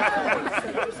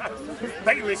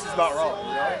 Technically, she's not wrong.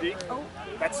 You know?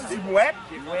 That's wet.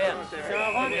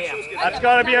 That's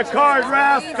gotta be a card,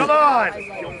 ref. Come on.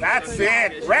 That's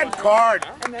it. Red card.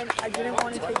 And then I didn't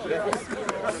want to take this.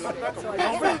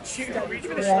 Reach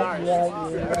for the stars.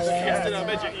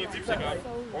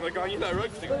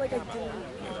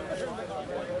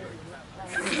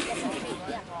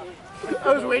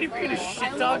 I was waiting for you to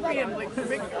shit talk me and like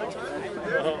make...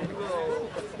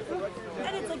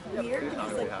 And it's like weird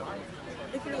because like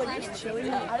if you're like just chilling,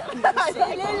 I couldn't remember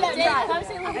how to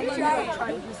say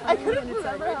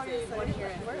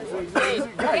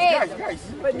it. Guys.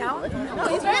 But now,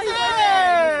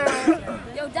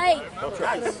 Yo, Dave.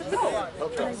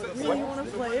 you want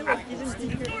to play? Like you just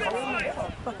keep your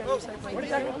fuck, I wish I played. What is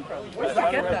that? What does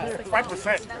that get that?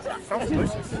 5%. Sounds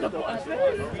delicious.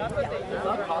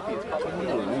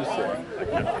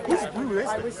 Who's blue is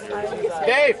this?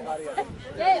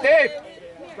 Dave!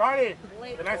 Scotty!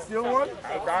 Can I steal one? I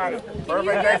got it.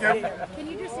 Perfect, thank you. Can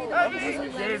you just say that this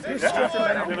is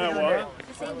Can I what?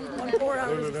 4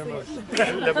 hours.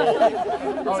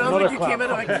 Sounds like you came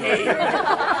out of a cave.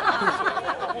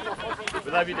 We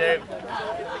love you, Dave.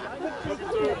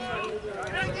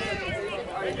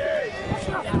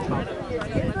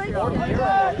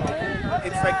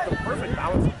 It's like the perfect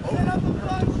balance of both.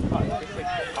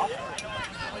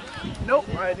 Nope,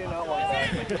 I do not want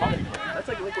that. That's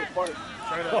like liquid fart.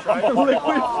 Trying to try it.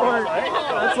 Liquid fart.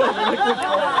 That's like liquid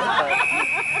fart.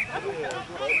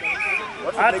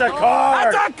 That's a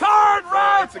card. That's a card,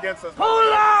 right? It's against us. Pull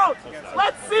it out!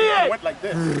 Let's see it! It went like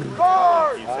this.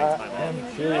 Card!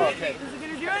 Okay.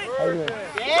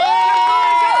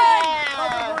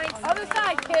 Other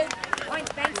side, kid.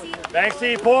 Points, Banksy.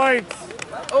 Banksy points.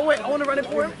 Oh wait, I want to run it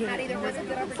for him. Maddie, there was a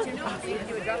good opportunity for you to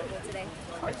do a drop goal today.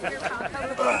 I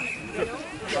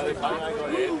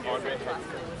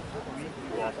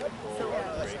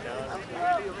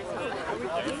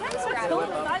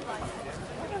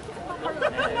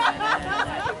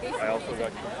also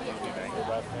got ankle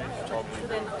last night. Probably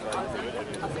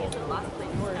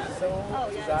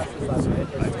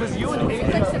Because you and Hayes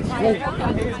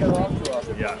got off to us.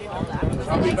 yeah.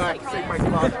 I'll be back. Take my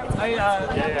spot.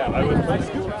 Yeah. I was playing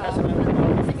school testing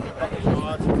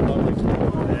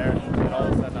there, and all of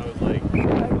a sudden I was like,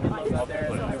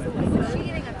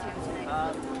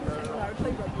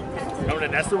 coming to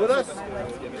Nesta with us?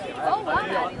 Oh,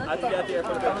 wow. I thought you had the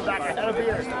airport coming back. I had a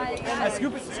beer. I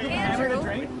scoop a hammer and a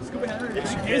drink. Scoop a hammer and a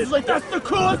drink. It's like, that's the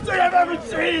coolest thing I've ever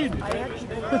seen!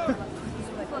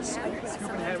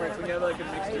 Scoop and hammer, it's when you have like a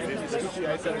mixed drink. You scoop the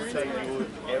ice out and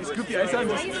you scoop the ice out and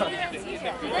just touch it.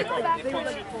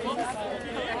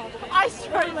 I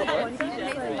started like one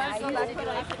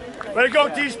Let it go,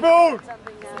 teaspoon!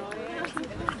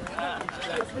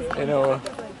 You know,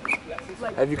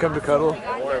 have you come to cuddle?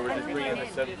 Or we're just bringing the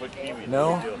 7-foot kiwi.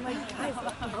 No?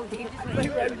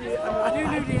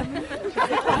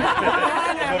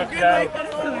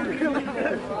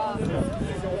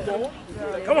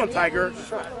 Come on, Tiger.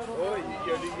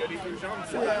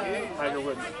 Tiger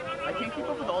Woods. I can't keep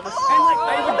up with all this. And like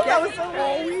I would get so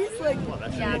always like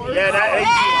Yeah, that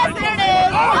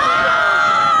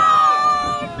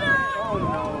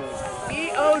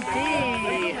EOD!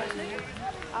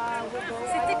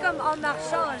 C'était comme en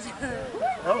marchant.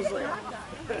 I was like,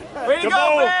 Way to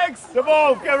go, Banks! The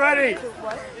move, get ready!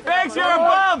 Banks, you're a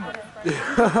bum!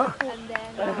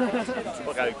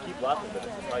 Look, I keep laughing, but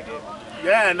it's my game.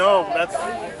 yeah, no, that's. I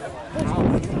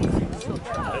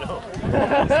know.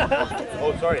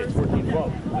 Oh, sorry, it's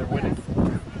 14-12. They're winning.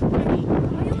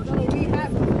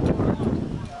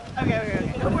 Okay.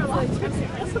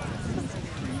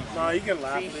 No, you can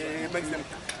laugh. It makes them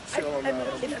chill on the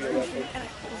field.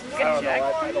 I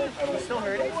don't Still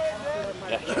hurting?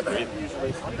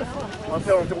 usually.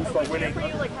 Until we start winning.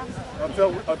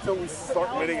 Until we start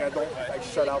winning, I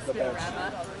shut out the bench.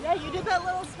 Yeah, you did that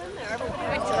little spin there.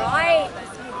 Right.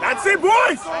 That's it,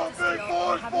 boys!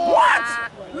 What?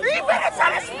 Leave it! It's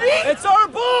on his feet! It's our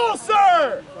ball,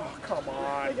 sir! Oh, come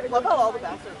on. Love how all the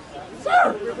bastards.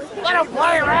 Sir! Let him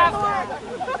play, ref!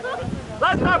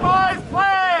 Let the boys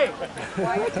play!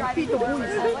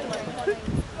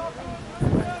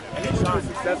 Sean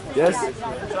successful. Yes.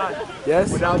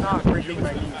 Yes. Without not breaking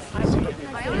my knees.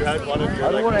 You had one of I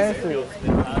your don't want to answer.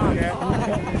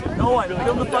 No one,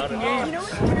 film the fucking game.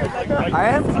 I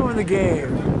am filming the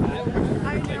game.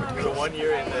 the 1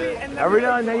 year in the Every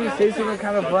now and then you say something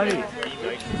kind of funny.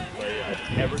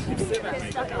 ever seen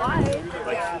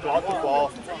like got the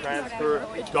ball, transfer,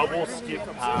 double skip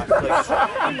pass,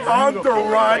 like On the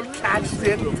run, catch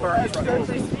it, turn.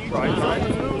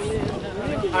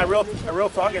 I real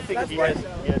talk. I think it's like.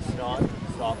 yes, not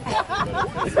stop.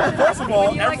 First of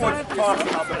all, everyone's talking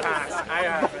about the pass. I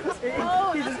haven't.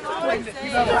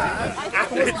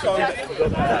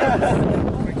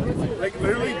 Like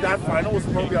literally, that final was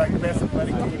probably like the best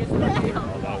athletic game.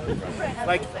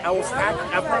 Like I was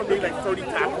after I made like 30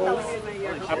 tackles.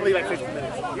 I played like 50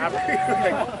 minutes. After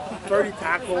like 30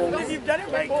 tackles, You've done it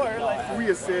before. Like, 3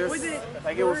 assists.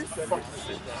 Like it was fucking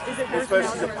sick.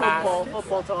 Especially the pass.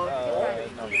 Football talk.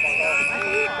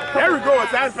 There we go.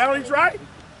 Is that a penalty try?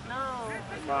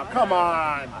 No. Come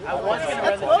on. I was gonna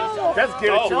run the cheese. Just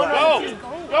give it to us.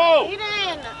 Go!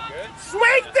 Eden!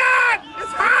 Swing that!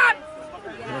 It's hot!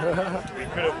 We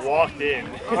could have walked in.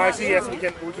 Actually, yes, we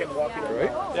can walk in,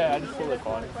 right? Yeah, I just feel like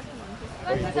on it.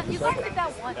 You guys did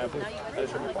that once. Now you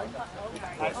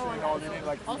Actually, no, they didn't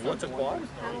like. What's a quad?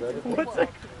 What's that?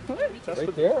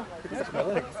 Right there. That's my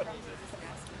leg.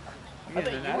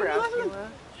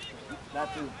 Not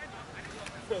to.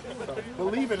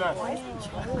 Believe in us.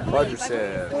 Roger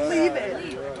said. believe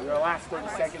it. Your last 30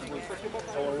 seconds was.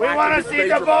 We want to see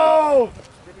the move!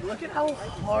 Look at how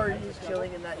hard he's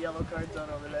chilling in that yellow card zone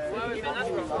over there.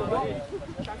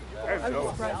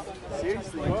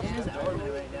 Seriously, he's doing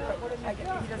it right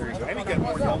now. And he get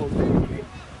more yellow than me.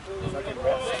 Second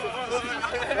rest.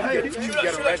 You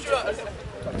get a red.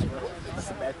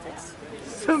 Semantics.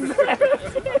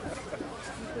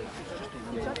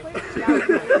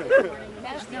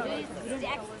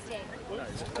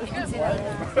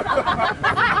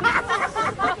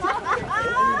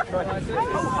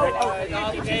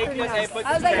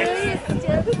 I was like,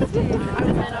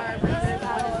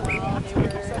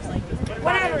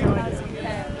 whatever.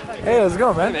 Hey, let's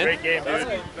go, man. Great game, dude.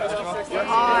 You're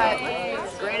hot.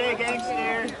 Grade A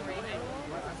gangster.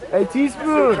 Hey,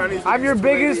 Teaspoon, I'm your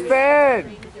biggest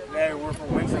fan. Hey, we're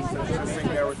from Winston, so just think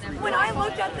there were 3. When I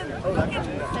looked at the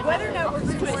fucking weather network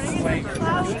this morning, it was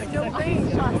cloudy and no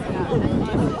rain.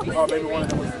 Oh, maybe one of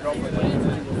them was the girlfriend.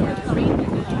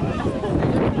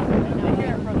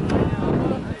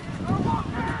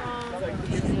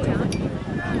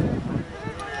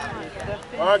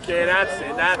 Okay, that's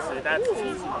it. That's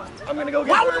easy. I'm gonna go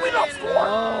get How did we not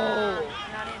score?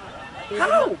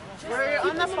 How? We're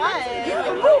on the 5. Get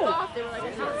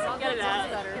it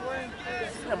out.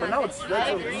 Yeah, but now it's I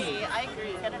red. agree.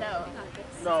 Get it out.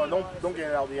 No, don't get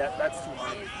it out yet. That's too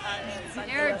high.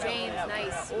 There, James,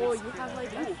 nice. Oh, you have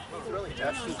like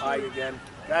That's too high again.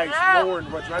 Guys, lower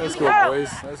and let's Let's go,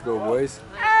 boys. Let's go, boys.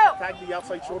 Attack the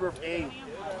outside shoulder of A.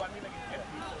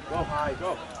 Go high,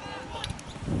 go.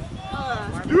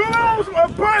 Do a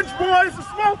punch, boys! A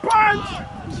small punch!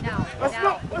 A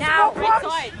small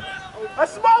punch! A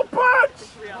small punch!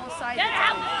 Get it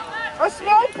out! A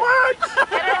small punch!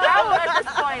 Get it out at this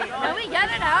point. Can we get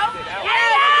it out? Get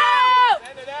it out!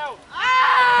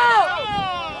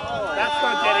 That's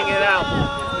not getting it out.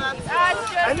 That's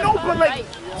just I know, but like,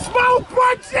 small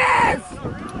punches!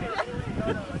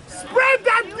 Spread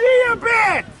that D a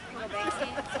bit!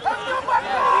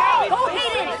 Go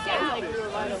hit it!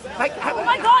 Like, Oh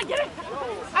my god, get it!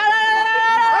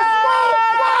 a small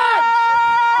punch!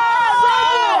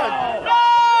 Someone!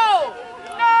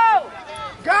 No!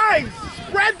 Guys,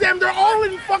 spread them. They're all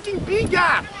in fucking B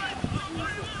gap.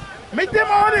 Make them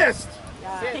honest.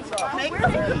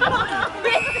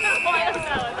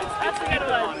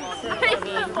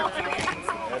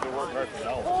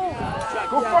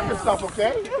 Go fuck yourself,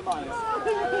 okay?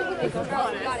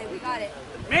 We got it.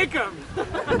 Make him!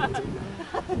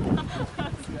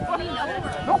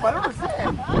 No, but I don't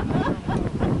understand.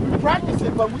 We practice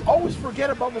it, but we always forget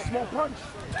about the small punch.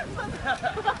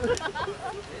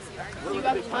 You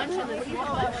got punch and then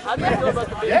How do you feel about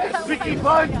the big Yes, sticky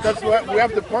punch. That's what we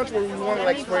have the punch where we want to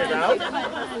like spray it out.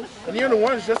 And the other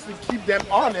one is just to keep them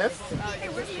honest.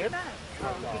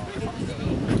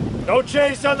 No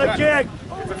chase on the kick!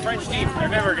 It's a French team. They're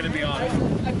never going to be honest.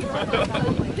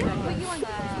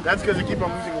 That's because they keep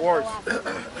on losing wars.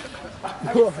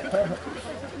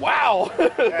 Wow! Yeah,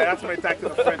 that's when I attack to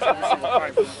the French every single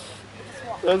time.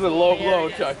 That's a low blow,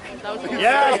 Chuck.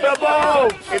 Yes, the ball!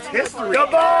 It's history. The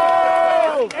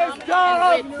ball! It's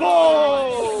the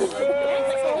ball!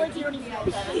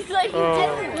 He's like, he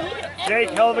didn't read Jake,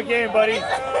 hell of a game, buddy.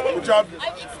 Good job.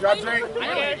 Good job, Jake.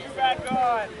 Back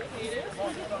on.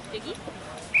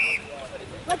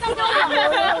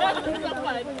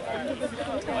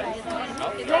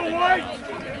 Go White!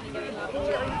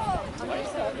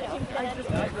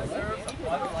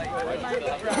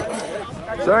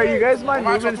 Sorry, you guys mind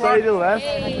moving slightly to the left?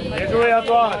 Enjoy,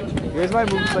 Antoine. You guys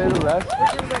mind moving slightly to the left?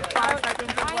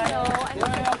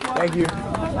 Thank you.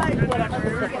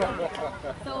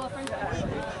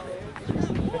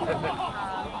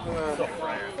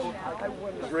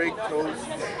 Drake toast.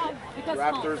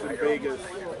 Raptors in Vegas.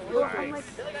 Nice.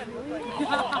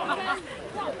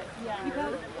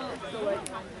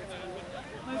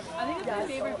 I think it's my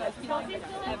favorite basketball game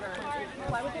ever.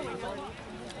 Why would they win?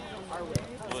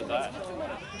 What was that?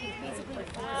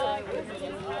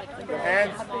 The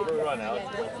hands. Run out.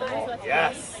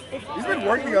 Yes. He's been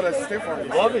working on a stiff arm.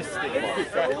 Love his stick. Like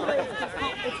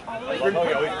how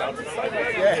he always bounces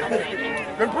sideways.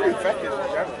 Yeah. Been pretty effective in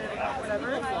general.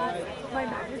 My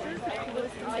manager's the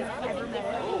coolest guy I've ever met.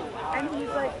 And he's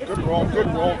like, it's Good roll, good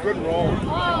roll, good roll.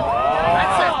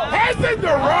 That's it. Hands in the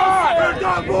rod! Who's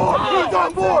on board? Who's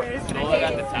on board? Nola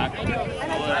got the tackle. Nola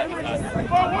got the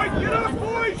tackle. Oh, White, get up,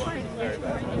 boys!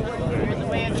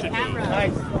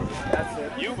 Nice. That's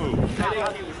it. You move.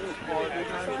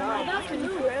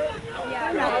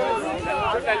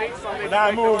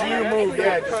 Nah, move, you move.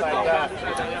 Yeah, just like that.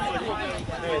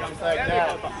 Yeah, just like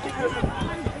that.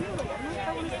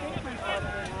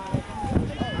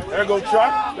 There go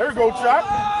Chuck. There go Chuck.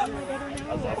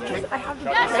 Okay.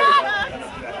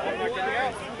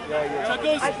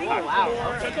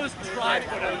 Chucko's tried.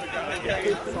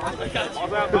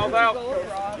 Balls out.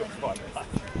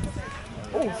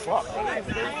 Oh, fuck.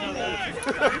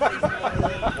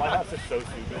 Why not just so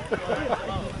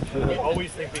stupid? We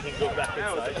always think we can go back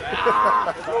inside.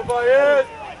 Go by it.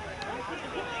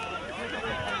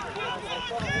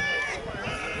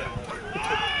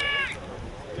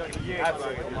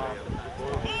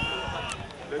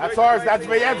 That's ours. That's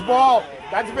Vayette's ball.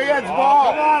 That's Vayette's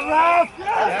ball. Come on, Ralph.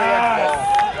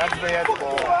 That's Vayette's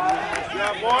ball.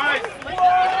 Yeah, boys.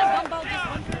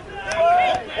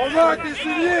 On va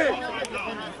essayer.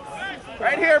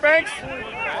 Right here, Banks.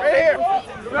 Right here.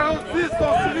 No,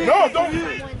 don't.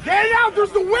 Get it out.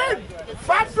 There's the wind.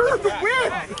 Faster, the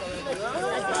wind.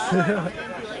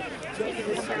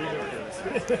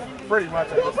 Pretty much.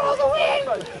 Go for the wind.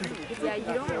 yeah, you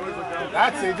don't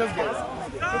That's it. Just get it.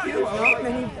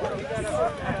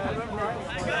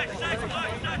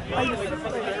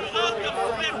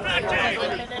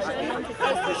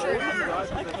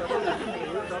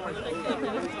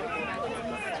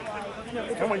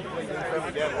 Come on, I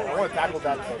want to tackle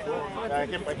that. I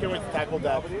can't wait to tackle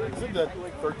that. Is it the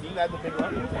 13 that had the big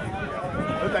run?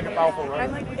 Looks like a powerful run.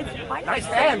 I'm like, it's my Nice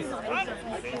hands!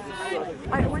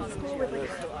 I went to school with like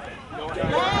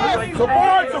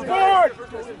Support! Support!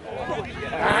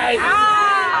 Nice!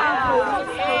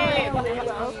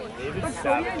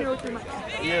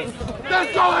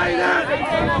 Let's go, Hayden!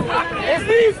 His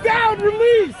knees down,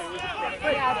 release!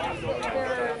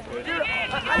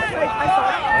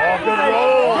 Oh, good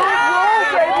roll!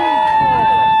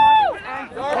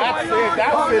 That's it,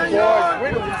 boys.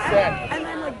 Way to reset.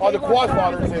 Oh, the quad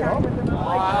father's in, huh?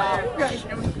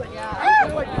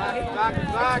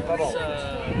 Back.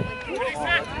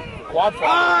 Quad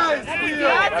father. Steal!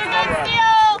 That's not right.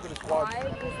 Look at his quad.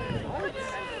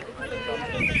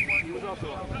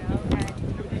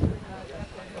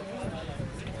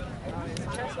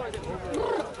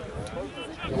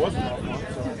 It wasn't enough,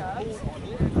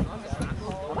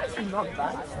 Why is he not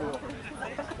back still?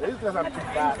 It is because I'm too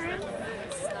fast.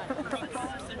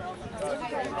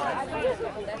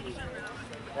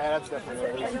 Yeah, that's definitely what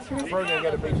it is. I'm probably going to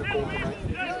get a major cold tonight.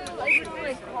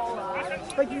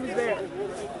 like he was there.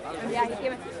 Yeah, he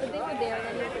came in. But they were there, and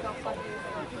then he was like, oh, fuck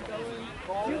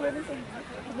you. You live in some...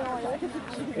 No, I like it.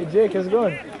 Hey Jake, how's it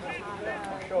going?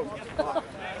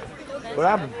 What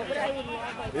happened?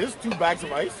 Is 2 bags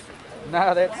of ice?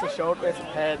 No, that's a shoulder, that's a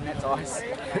pad, and that's ice.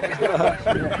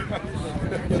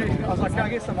 I was like, can I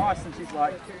get some ice? And she's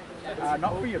like,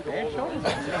 not for your bad shoulders. I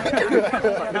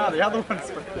was like, no, the other one's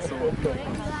for this one.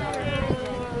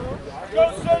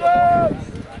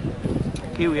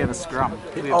 Here we have a scrum.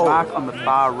 We have Mark on the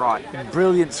far right.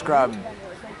 Brilliant scrum.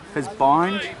 His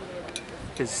bind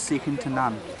is second to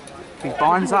none. He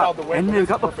binds up, and they've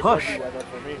got the push.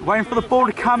 Waiting for the ball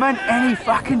to come in, and he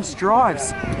fucking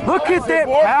strives. Look at that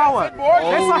power.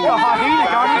 That's like a hyena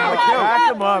going in for the kill. Back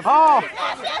him up. Oh!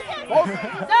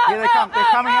 Yeah,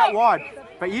 they're coming out wide.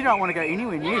 But you don't want to go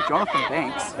anywhere near Jonathan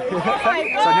Banks. So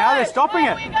now they're stopping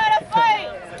it.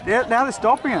 Yeah, now they're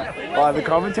stopping it. Oh, the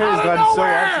commentator's gotten so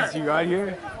up since you got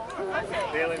here.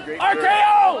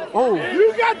 RKO! Oh,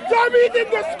 You got dummied in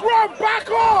the scrum! Back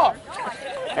off!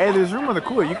 Hey, there's room on the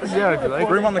cooler. You can sit down if you like.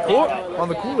 room on the court? On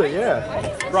the cooler, yeah.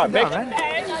 Right, Sit down, back. man.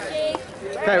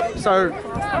 Okay, so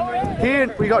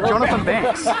here we got Jonathan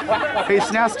Banks.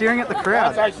 He's now staring at the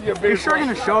crowd. He's shrugging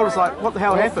his shoulders like, what the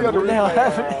hell happened? What the hell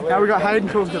happened? Now we got Hayden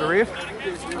talking to the ref.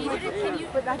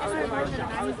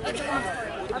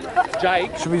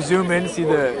 Jake. Should we zoom in and see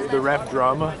the ref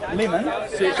drama? Lemon.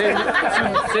 Say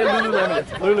Lululemon.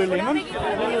 Lululemon?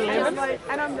 And I'm there,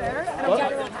 and I'm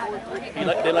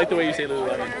there. They like the way you say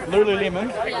Lululemon. Lululemon.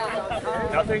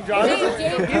 Nothing, John.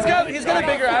 He's got a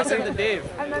bigger accent than Dave.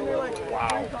 And then they're like, wow.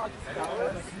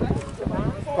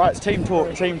 Right, it's team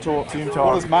talk, team talk. Team talk.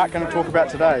 What is Mark going to talk about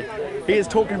today? He is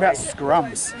talking about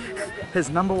scrums. His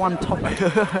 #1 topic.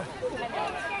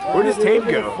 Where does tape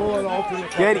go?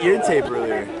 He had ear tape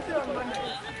earlier.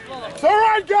 It's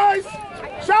alright, guys!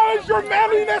 Challenge your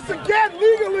manliness again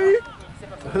legally!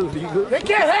 Legal? They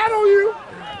can't handle you!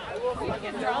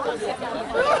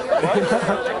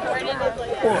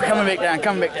 Oh, coming back down,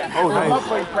 coming back down. Oh, nice.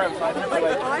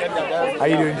 How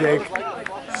you doing, Jake?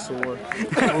 Sore.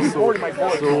 Sore.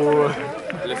 Sore.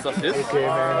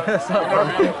 Okay, man.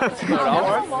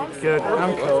 Good.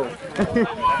 I'm cold.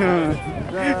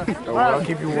 Oh, I'll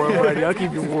keep you warm, buddy. I'll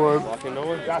keep you warm.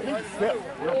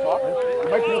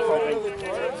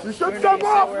 You should step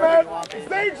off, man! It's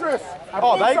dangerous!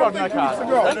 Oh, they got no weeks card.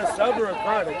 ago. Is that a sub or a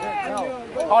card? I can't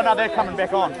tell. Oh, no, they're coming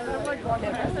back on. They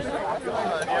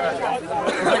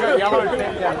got yellow down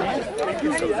there.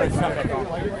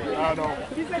 I don't know.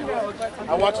 I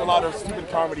watch a lot of stupid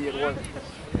comedy at work.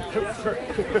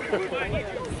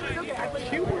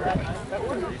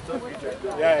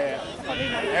 Yeah.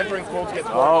 Answering quotes gets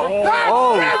Oh,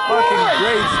 fucking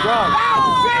great scrum.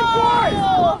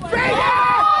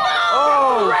 Oh,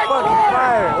 fucking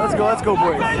fire. Let's go,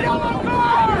 boys.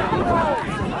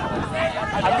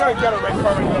 I'm gonna get a red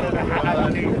card and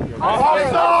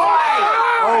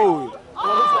Oh.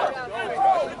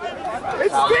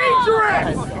 It's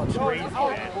dangerous!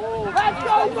 Let's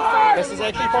go, boys! This is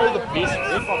actually probably the best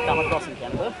riff I've come across in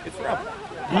Canada. It's rough.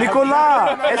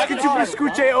 Nicolas, est-ce que tu peux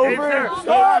scoocher over?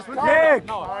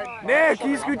 Nick, can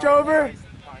you scooch over?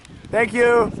 Thank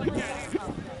you.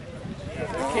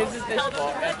 Kids at this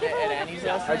spot at Annie's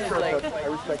house is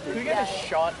like, who get a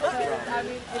shot of drum?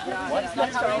 What's the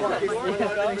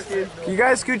Can you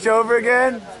guys scooch over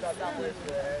again?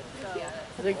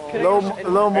 A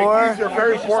little more. These are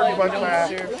very important, but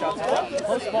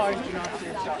Most bars do not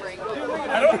serve shots.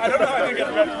 I don't know how to get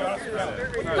a red.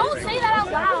 Don't say that out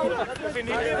loud. If you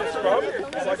need me to scrub,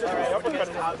 it's like straight up and cut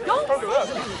it out. Don't.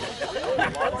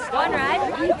 Conrad.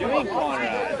 What are you doing,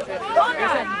 Conrad?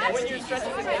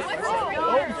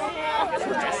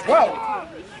 Well,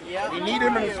 you need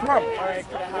him in the scrum. I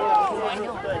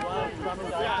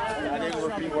didn't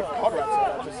repeat what Conrad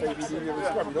said. I just say we need him in the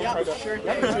scrum. Don't try to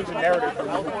change the narrative from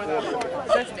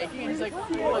Starts making and he's like,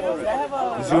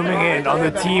 Zooming in on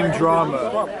the team drama.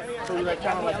 So we like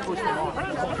kind of like push them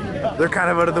off. They're kind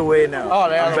of out of the way now. Oh,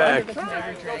 they are I'm back.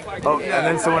 Oh, and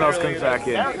then someone else comes back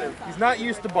in. He's not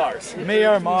used to bars. Me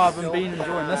or Ma haven't been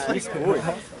enjoying this week. What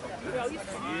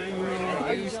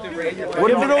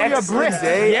Give it all your excellent breast.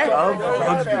 day Yeah. of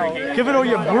rugby. Give it all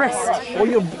your breast. All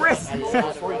your breast.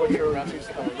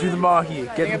 Do the mahi,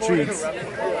 get the treats.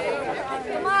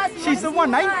 She's the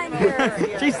one, mate.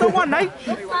 She's the one, mate.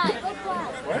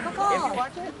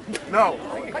 No,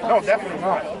 definitely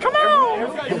not. Come on!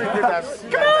 Every kid that's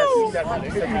seen that they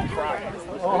say we cry.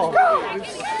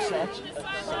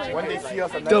 When they see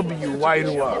us, W, wide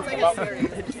up.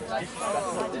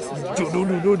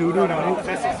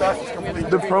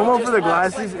 The promo for the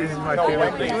glasses is my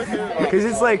favorite thing because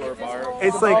it's like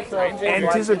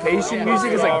anticipation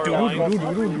music. It's like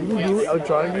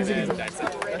electronic music,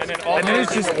 and then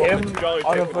it's just him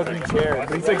on a fucking chair.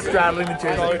 He's like straddling the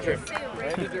chair.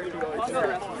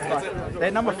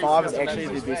 That #5 is actually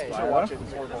the best player.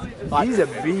 He's a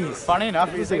beast. Funny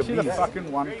enough, he's like a actually the beast.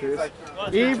 fucking one person.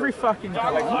 Every fucking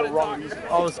time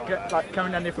I was like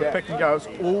coming down there for a pick and go, it's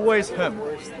always him.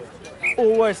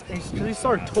 Always, because he's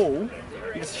so tall,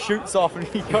 he just shoots off and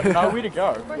he's got nowhere to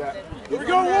go. Here we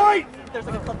go, White!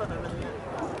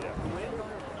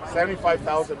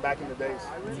 75,000 back in the days.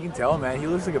 You can tell, man. He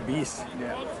looks like a beast.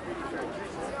 Yeah.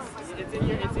 We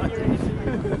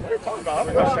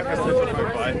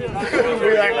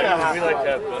like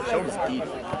that. Show us deep.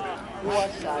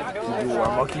 Keep you warm.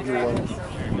 I'll keep you warm.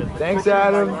 Thanks,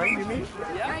 Adam.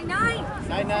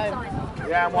 9-9.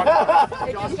 Yeah, I'm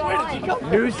watching.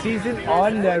 New season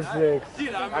on Netflix.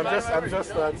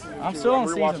 I'm still on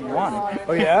season 1.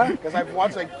 Oh yeah? Because I've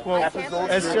watched like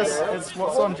episodes. It's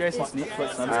what's on Jason's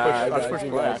Netflix. I just push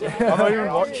play. I'm not even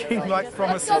watching like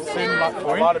from a certain like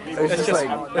point. It's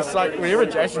just like whenever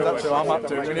Jason's up to, I'm up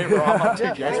to. Whenever I'm up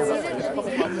to, Jason's up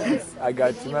to. I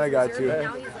got you, man. I got you.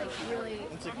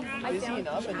 Busy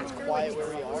enough and it's quiet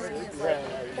where we are.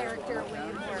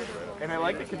 And I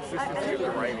like the consistency of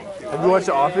the writing too. Have you watched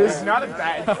The Office? It's not as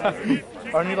bad.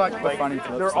 Only like the funny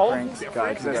clips, They're the all pranks.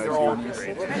 different because they're all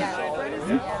great.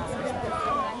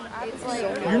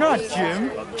 You're not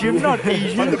Jim. Jim's not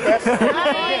Asian. That's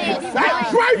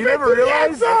right. You never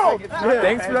realized?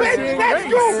 Thanks for not seeing Let's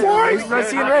race. go, boys. Thanks for not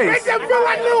seeing race. Make them feel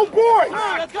like little boys.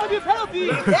 That's gonna be a penalty!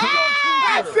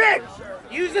 That's it.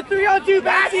 Use the 3-on-2,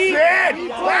 That's Banksy! it.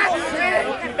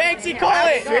 That's it. Banksy, call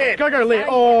it! That's it. Go left.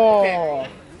 Oh,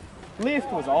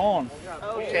 left was on.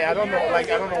 Okay, I don't know. Like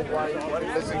I don't know why.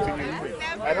 Listening to you,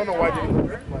 I don't know why.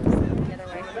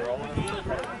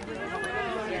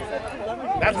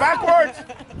 That's backwards.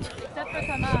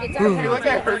 I feel like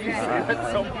I heard you say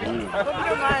that so many times.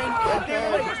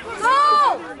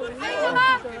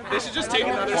 They should just take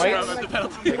another scrum at the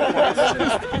penalty.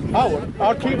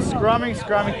 I'll keep scrumming,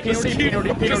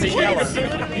 penalty, yellow.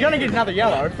 You're gonna get another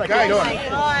yellow. It's like Guys, you're doing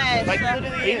it. like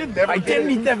Aiden never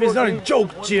Identity theft is not a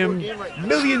joke, Jim.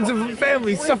 Millions of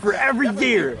families suffer every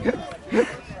year.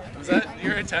 Was that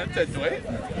your attempt at Dwight?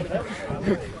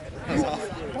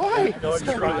 Why?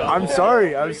 I'm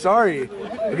sorry.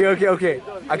 Okay.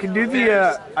 I can do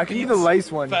the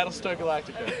lice one. Battlestar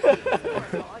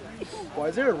Galactica. Why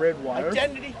is there a red wire?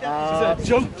 Identity theft. It's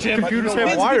a joke, Jim. Computers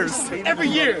have wires. Every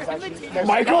year.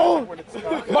 Michael!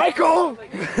 Why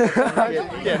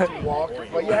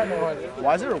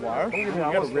is there a wire? You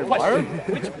got a red wire?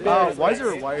 Why is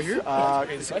there a wire here?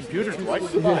 It's a computer's white.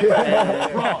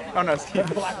 Oh no, it's a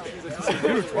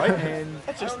computer's white, and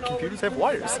that's just computers have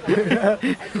wires.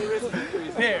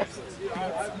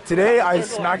 Today I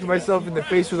smacked myself in the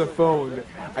face with a phone.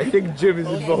 I think Jim is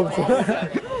involved.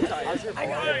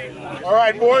 All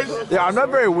right, boys. Yeah, I'm not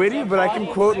very witty, but I can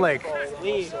quote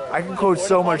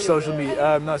so much social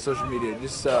media. Not social media,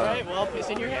 just Well, piss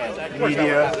in your hands.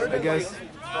 media, I guess.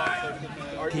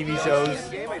 TV shows.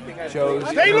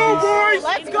 Stay low, boys.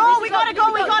 Let's go. We gotta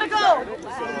go.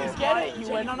 Get it? You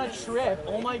went on a trip.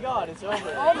 Oh my god, it's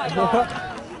over. Oh my god.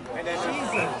 And then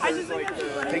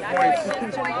take points.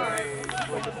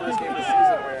 Like the first game of the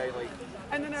season where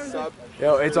I sub.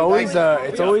 Yo, it's always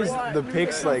the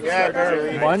pics like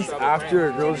months after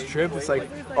a girl's trip. It's like,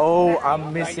 oh,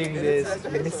 I'm missing this,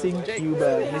 missing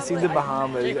Cuba, missing the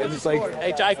Bahamas, and it's like,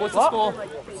 Hey Jake, what's the score?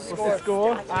 What's the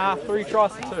score? 3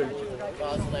 tries to 2.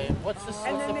 What's the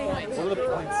points? What are the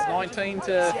points? 19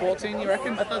 to 14, you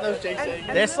reckon? I thought that was Jake saying.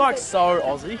 That's like so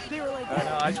Aussie.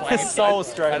 I twang That's it. so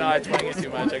Australian. I twang it too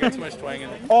much. I got too much twang in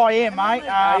it. Oh yeah, mate.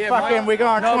 Fucking, we're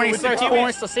going No, with the 26 Kiwis-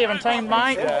 points to 17,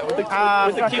 mate. With the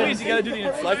Kiwis, you gotta do the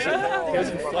inflection. He goes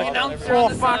inflection. Oh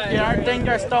fuck, you know,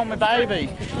 Dingo stole my baby.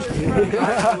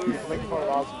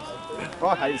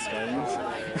 I hate Australians.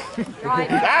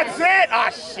 That's it. Ah,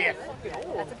 shit.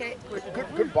 That's okay.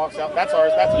 Good box out. That's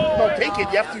ours. No, take it.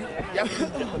 You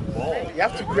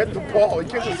have to get the ball. You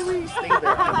can't just stay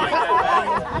there.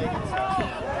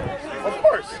 Of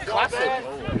course, classic.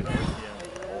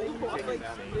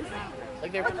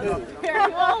 Like they're poo.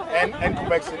 And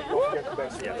Quebec City. Don't forget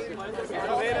Quebec City.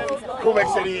 Quebec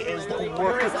City is the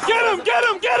worst. Get him!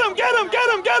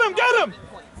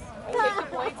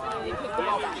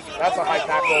 That's a high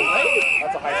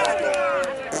tackle.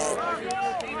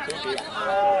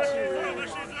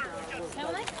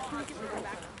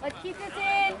 Let's keep this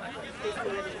in.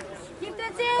 Keep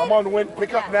this in. Come on, win.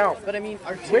 Pick up now. But I mean,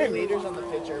 our two leaders on the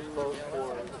pitch are both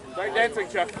for. Start dancing,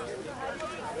 Chuck.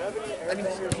 I mean,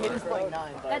 Hayden's playing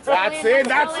 9, but. That's it,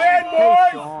 boys.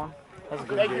 That's a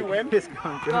good Thank you, Win. Beaters!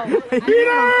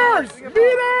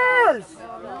 Beaters!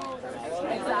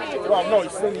 Well, no, he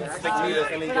still needs 6 meters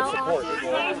and he gets support.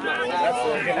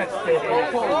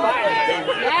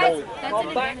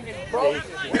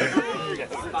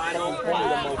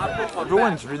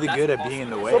 Everyone's really good at being in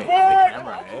the way. Support! The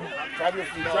camera, eh? Drive your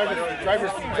feet, drive your feet, drive your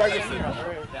feet, drive your feet.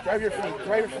 Drive your feet,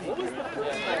 drive your feet.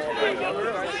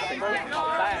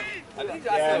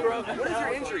 Yeah. What is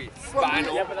your injury?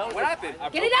 Spinal. What happened?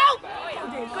 Get it out.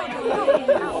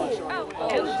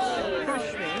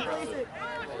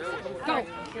 Go.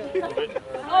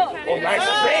 Oh, nice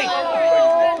break.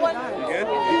 You good?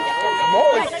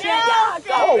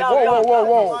 Whoa,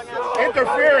 whoa.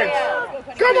 Interference.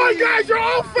 Come on, guys, you're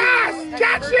all fast!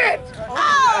 Catch it!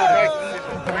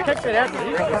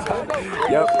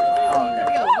 Yep.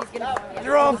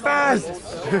 You're all fast.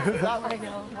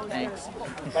 Thanks.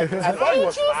 I thought he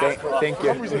was fast. Thank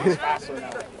you.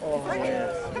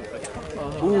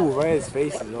 Ooh, right, his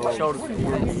face is all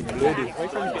bloody.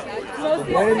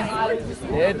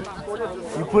 Ned,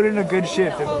 you put in a good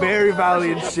shift, a very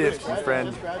valiant shift, my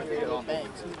friend.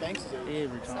 Thanks.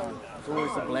 Every time. It's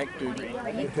always the black dude.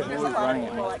 He's always running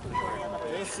at me.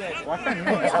 Why can't you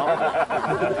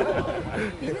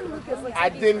I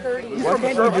didn't. Why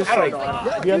can't you just like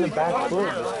be on the back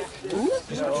foot?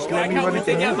 Just let me run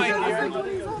into him.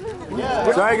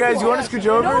 Sorry guys, you want to scooch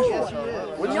over?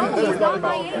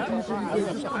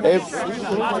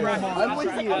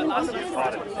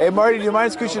 Hey Marty, do you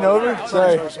mind scooching over?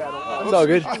 Sorry. It's all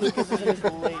good.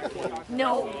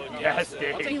 No. Yes,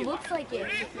 Dave. He looks like it.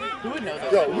 Who would know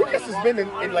that? Yo, Lucas has been in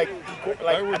like Check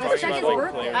his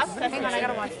work. Hang on, I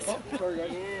gotta watch this. Good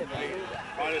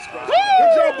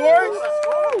job, boys.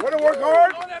 Way to work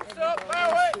hard.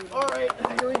 All right,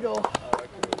 here we go.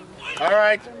 All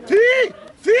right. T.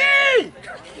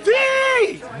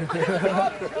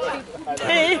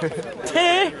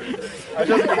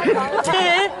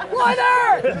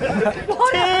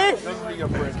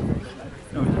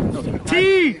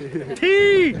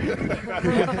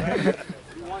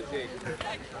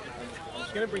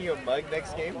 I'm gonna bring you a mug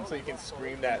next game so you can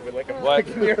scream that with like a mug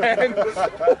in your hand.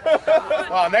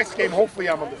 Well, next game, hopefully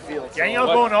I'm on the field.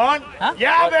 Daniel's going on? Huh?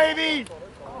 Yeah, baby!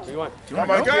 What do you want?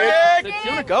 Come on, kid! Do you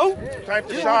want to go? Time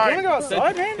to shine. You want to go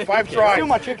outside, man? 5 tries. Steal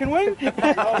my chicken wing? I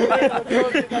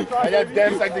got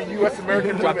dance like the U.S.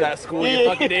 American Drop women. that school, you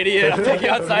fucking idiot. I'll take you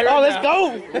outside right let's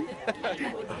now.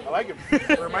 I like him.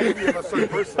 It reminds me of a certain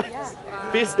person.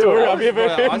 Best story I've ever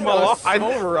heard in my life.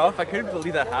 So rough. I couldn't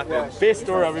believe that happened. Best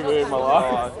story I've ever heard in my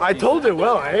life. I told it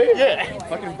well, eh? Yeah.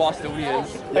 Fucking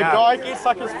Bostonians. A guy gets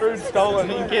like his food stolen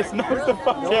and he gets knocked the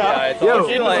fuck out. Yeah, it's Yo,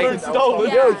 honestly like. Food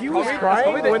stolen. Yo, he was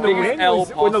crying when the biggest wing L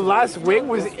was, when the last wing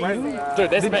was eaten. Dude,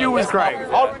 The dude was crying.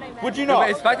 Would you No, know? but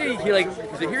it's the fact that he like, he's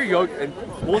like, here you go, and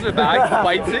pulls it back,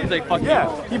 bites it, he's like, fuck Yeah,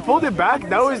 he pulled it back.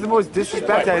 That was the most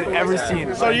disrespect I'd ever seen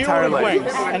in So my you entire order life.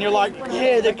 wings, and you're like,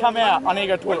 yeah, they come out. I need to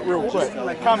go to the toilet real quick.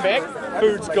 Come back,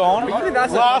 food's gone.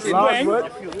 Last wing,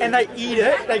 and they eat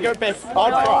it. They go back. I'd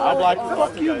try. I'm like,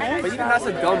 fuck you, man. But even that's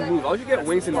a dumb move. Why would you get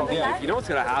wings and leave? You know what's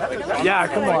gonna happen. Yeah,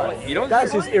 come on. You don't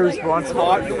That's just irresponsible.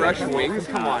 hot, fresh wings?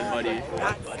 Come on, buddy.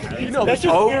 You know, That's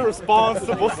just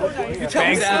irresponsible.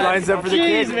 Banks lines up for the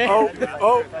Jeez, kid. man.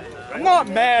 Oh. I'm not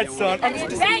mad, son. I'm just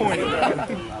disappointed.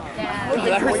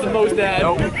 that hurts the most, Dad.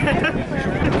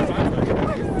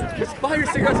 Just buy your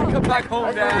cigarettes and come back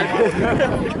home, Dad.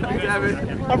 Damn it.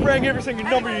 I rang every single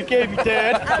number you gave me,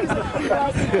 Dad.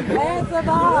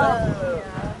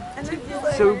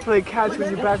 So we play catch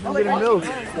when you're back from getting milk.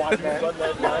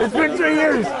 It's been 3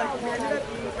 years.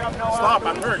 Stop,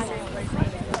 I'm hurt.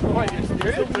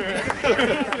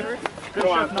 Go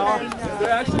on.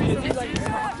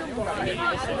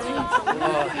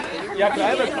 Yeah, can I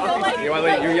have a coffee?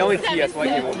 You're yelling tea, that's why I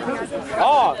came over.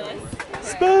 Oh,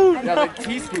 spoon. Yeah, like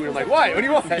teaspoon. I'm like, what? What do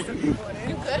you want?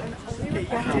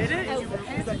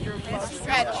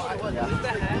 Stretch.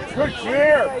 Good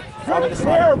clear. Good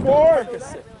clear, boy.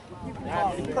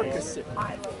 Considering your situation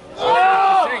right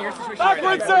now, you probably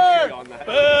should be on that.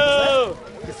 Boo.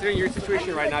 Considering your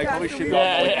situation right now, you probably should be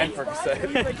on like 10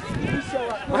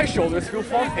 Percocet. My shoulders feel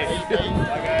funky.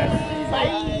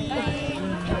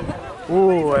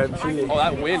 Ooh, I'm cheating. Oh,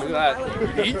 that wind, look at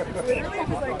that. Eat?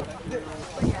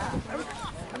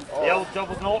 Yellow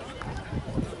double note.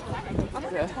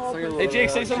 Hey, Jake,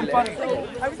 say something funny.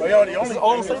 This is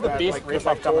honestly the best race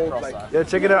I've come across. Yo,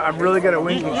 check it out. I'm really good at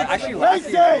winging. Actually, last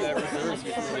year, the reserves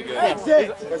was really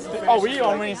good. Oh, we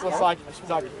on wings. It's like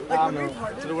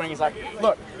to the wing. It's like,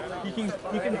 look, you can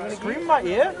scream in my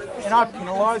ear and I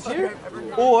penalise you,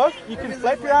 or you can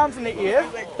flap your arms in the air.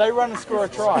 They run and score a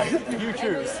try. You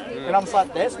choose. And I'm just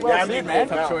like, that's well said, man.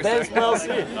 That's well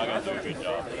said.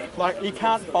 Like you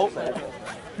can't fault that.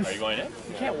 Are you going in?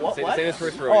 You can't what? Say this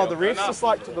first row. Oh, the ref's just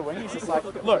like to the wing. He's just like,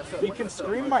 look, you can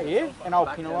scream in my ear and I'll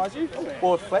penalise you,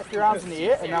 or flap your arms in the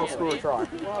air and they'll score a try.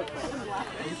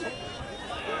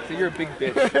 So you're a big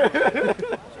bitch.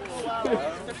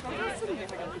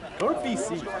 Go to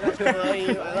BC.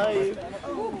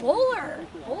 Ooh, Bowler.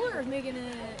 Bowler is making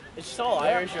it. It's just all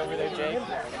Irish over there, Jake.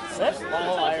 That's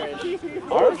all Irish.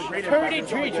 Irish?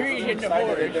 33 trees in the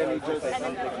forest.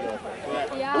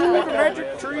 Yeah.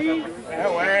 Magic tree.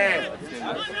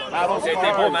 C'est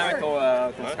beau, même, ton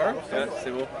scarf.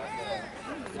 C'est beau.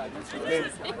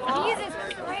 Jesus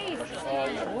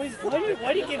Christ.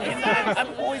 Why do you give him that?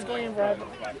 I'm always going in for him.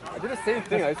 I did the same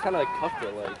thing. I just kind of like cuffed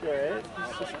it. Like,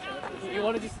 you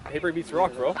want to just paper beats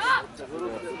rock, bro?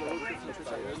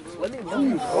 Let me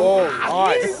move. Oh,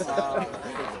 nice.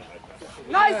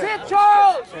 Nice hit,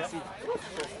 Charles!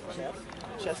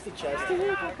 Chest to chest.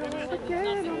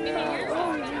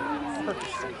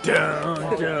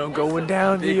 Down, going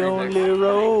down the only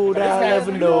road I'll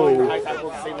ever know.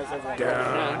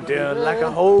 Down, like a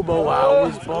hobo, I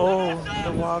was born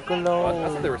to walk alone.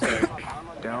 That's what they were saying.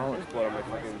 Down. Blood on my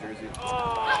fucking jersey.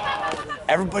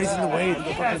 Everybody's in the way.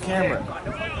 Look at the camera.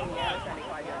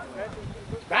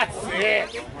 That's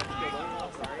it.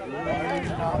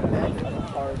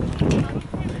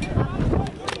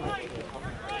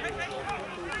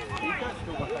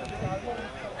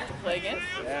 Play again?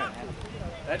 Yeah.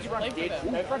 That's run ditch.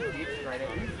 That's run ditch right now.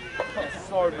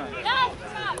 So nice.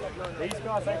 These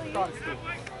guys actually can't stick.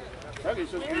 Maybe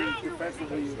it's just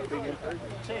defensively a big impact.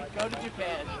 Jake, go to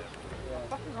Japan.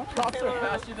 Drops are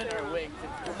faster than our wings.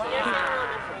 Come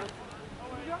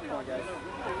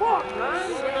on.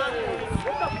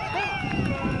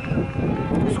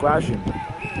 Squash him.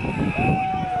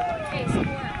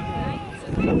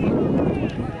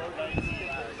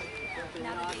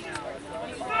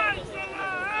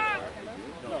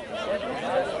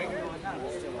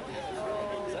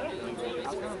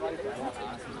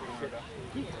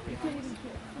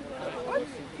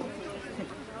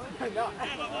 We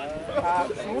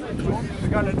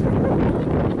got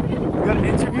an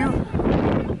interview.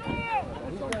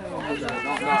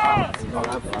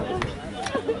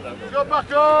 Go,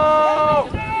 Bucko!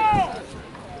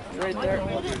 Right there.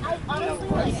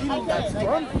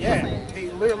 Yeah, he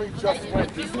literally just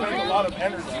went. He spent a lot of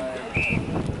energy.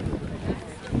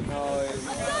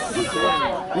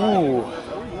 Ooh,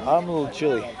 I'm a little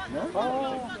chilly.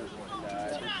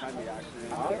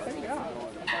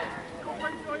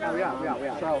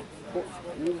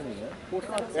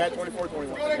 Yeah,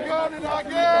 24-21. Good go in that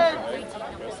game!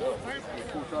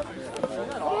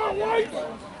 Come on, White!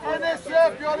 And this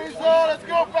up, got his on, let's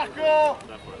go, Bucko!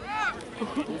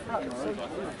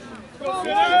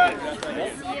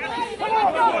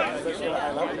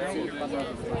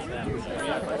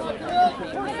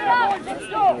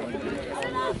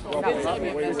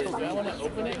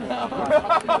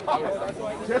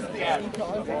 Just the ad. No,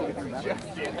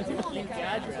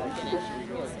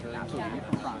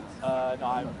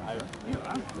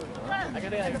 I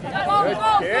gotta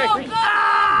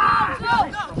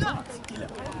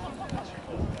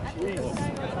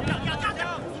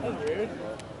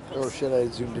Oh shit, I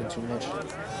zoomed in too much.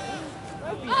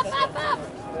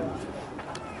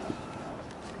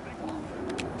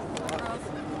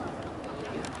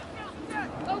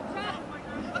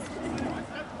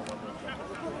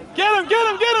 Get him! Get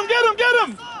him! Get him! Get him! Get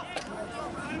him!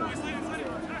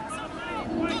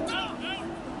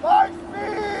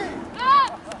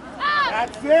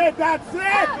 That's it! That's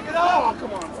it! Oh,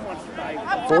 come on, come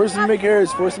on. Force him to make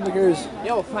errors. Force him to make errors.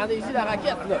 Yo, find ici la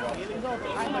raquette, là.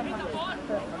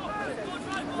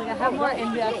 Like I have more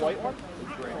in-depth.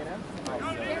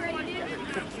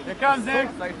 Here comes Nick.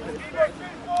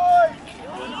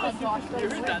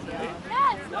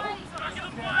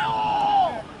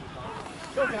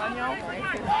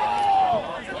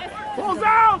 Balls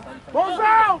out! Balls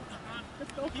out!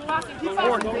 Keep passing, keep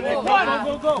passing.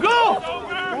 Go!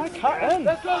 Cut in.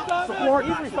 Support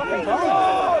every fucking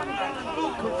time.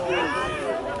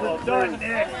 Done,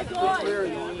 Nick.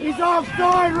 He's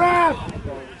offside, ref!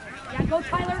 Yeah, go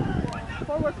Tyler.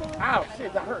 Forward, forward. Ow,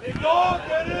 shit, that hurt. Go,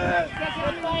 get it!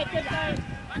 Good fight.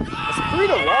 It's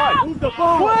 3-1. Move the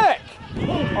ball! Quick!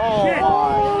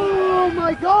 Oh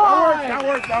my God! That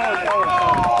worked, that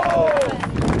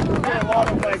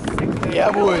worked.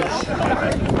 Yeah, boys.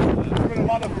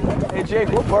 Hey Jake,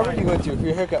 what barber do you go to for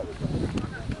your haircut?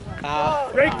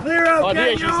 Great clear out, Oh, dude,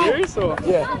 are you serious? Or?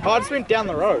 Yeah. Oh, I just went down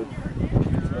the road.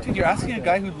 Dude, you're asking a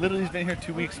guy who literally has been here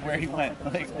 2 weeks where he went.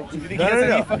 Like, do you think he has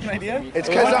any fucking idea? It's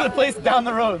He went because to the place down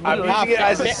the road. I'm using it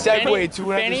as a segue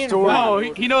to another story. No,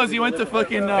 he knows. He went to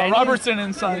fucking Robertson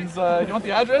and Sons. You want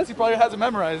the address? He probably has it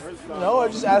memorized. No, I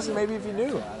just asked him maybe if he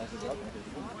knew.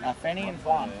 Fanny and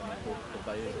Fawn.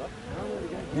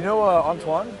 You know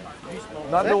Antoine?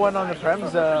 Not the one on the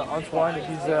prems, Antoine,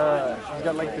 he's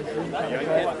got like the green kind of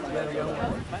cut.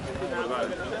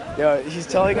 Yeah, he's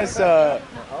telling us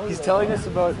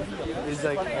about his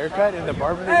like haircut and the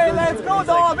barber. Hey, let's go,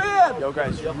 Dom! Like, yo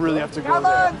guys, you really have to go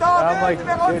there. And I'm like,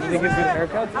 yo, do you think it's a good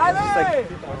haircut? He's just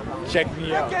like, check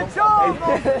me out. Let's go!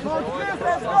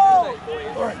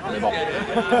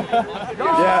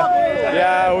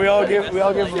 Yeah, we all give a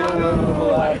little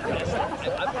laugh.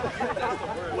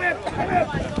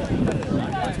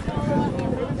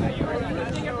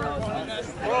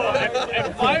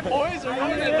 And 5 boys are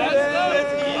going to that stuff.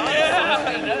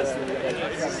 Yeah, that's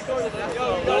yo,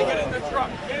 gotta get in the truck.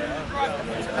 Get in the truck.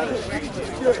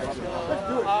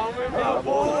 I'm with my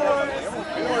boys.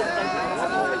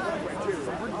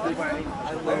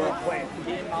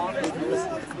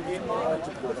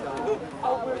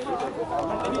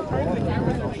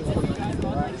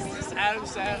 Just Adam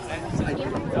Sam and it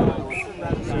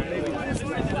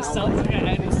sounds like a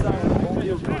Andy Star.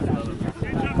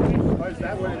 Oh, is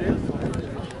that what it is?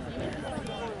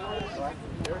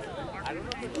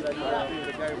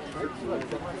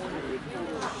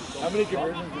 How many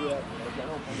conversions do you have?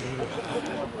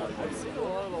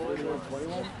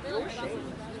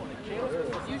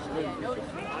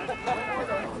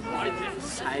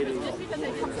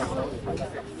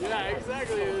 Yeah,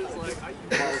 exactly. It was like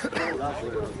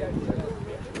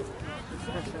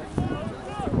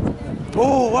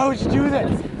Oh, why would you do that?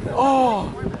 Oh!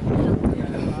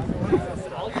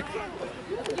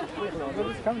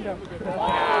 Coming down.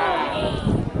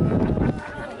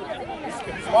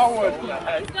 Smallwood.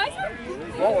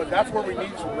 Smallwood, that's where we need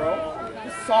you, bro.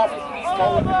 Soft,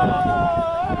 Smallwood.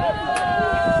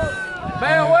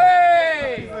 Man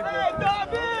away!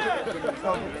 A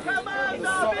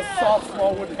soft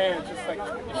Smallwood hand, just like.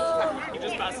 he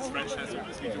just passed his French test.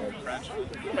 This week French.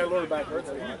 My lower back hurts.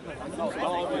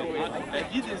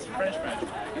 He did French.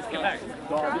 He's Quebec.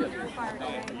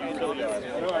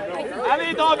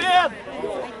 Allez, David!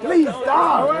 Please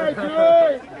stop!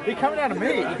 They're coming down to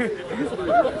me.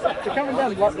 They're coming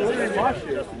down literally in my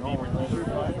shit.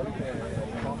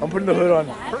 I'm putting the hood on.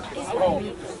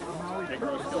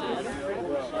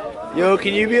 Yo,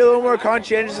 can you be a little more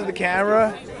conscientious of the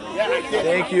camera? Yeah, I can.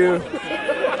 Thank you.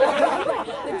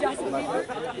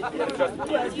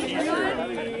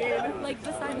 Like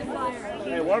beside the fire.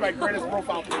 Hey, one of my greatest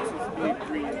profile pics is me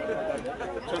green.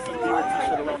 Justin Bieber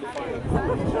t-shirt around the fire.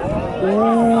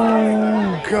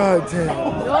 Ooh, god damn.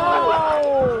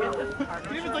 No!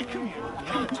 David's like, come here.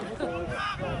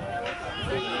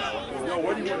 Yo,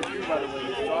 what do you want to do, by the way?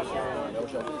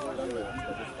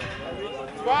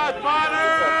 Squad spotter!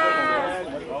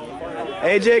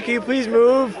 AJ, can you please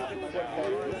move?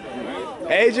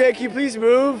 AJ, can you please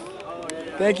move?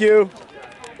 Thank you.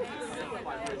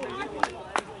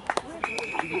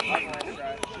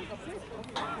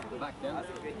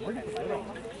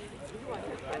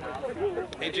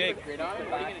 Hey Jake.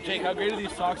 Jake, how great are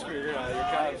these socks for your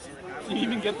calves? Can you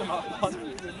even get them up on?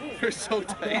 They're so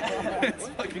tight. It's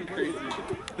fucking crazy.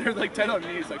 They're like 10 on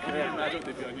me, so I couldn't even imagine what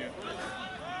they'd be on you.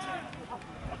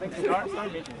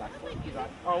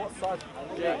 Oh, what size?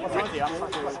 Yeah, what size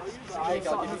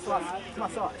are you?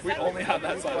 We only have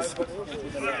that size.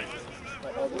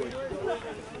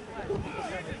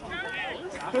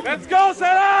 Let's go,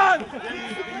 Saran!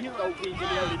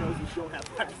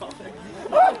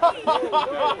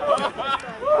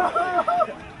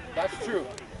 That's true.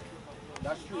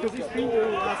 That's true. Because he's been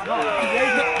doing last night.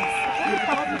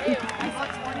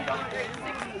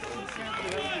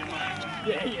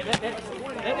 Yeah,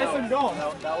 that's him gone. That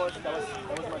was my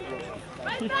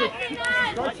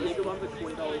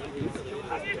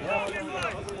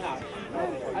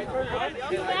girl.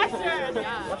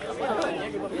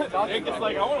 It's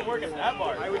like, I want to work at that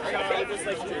bar. I would just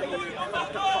like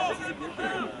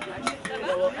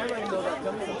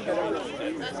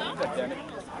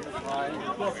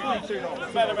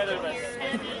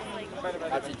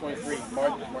Actually 23.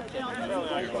 Mark.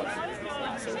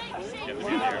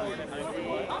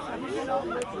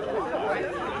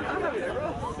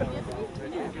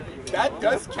 That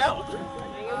does count.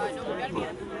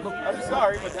 I'm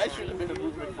sorry, but that should have been a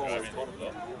movement forward.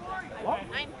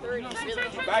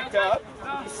 Backed up,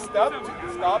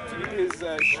 stopped to get his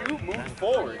shoe, moved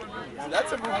forward. So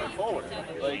that's a movement forward.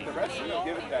 Like the rest of them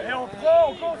give it that.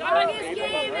 Strongest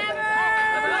game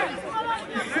ever!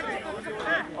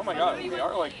 Oh my god, we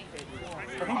are like.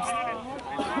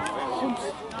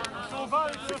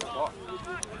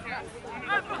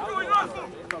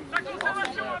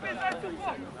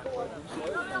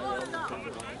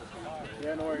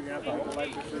 Yeah, no, you're gonna have to hold the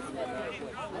light decision right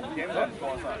now. Game's on.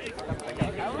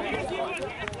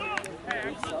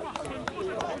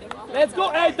 Let's go!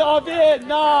 Hey, David!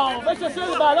 Non! Va chercher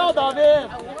le ballon, David!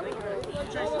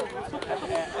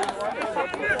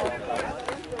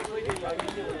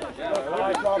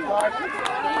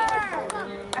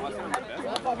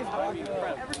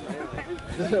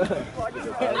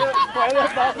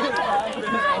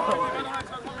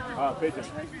 Pigeon.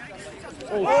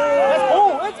 Let's go!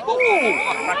 Let's go!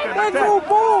 Let's go,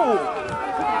 ball!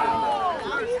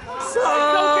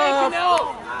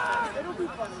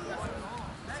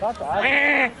 Not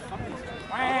that.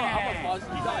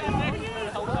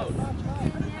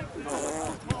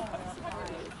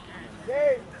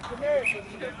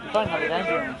 Fun, how the game's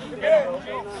going.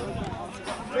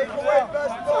 Take away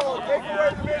best ball. Take away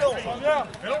the middle.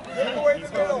 Take away the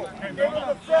middle. Give him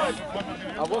the front.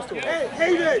 Hey,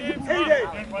 hate it. Hate it.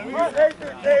 You take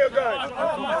the tail gun.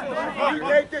 You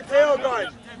take the tail gun.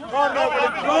 Come now, when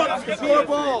it drops, it's your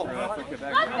ball.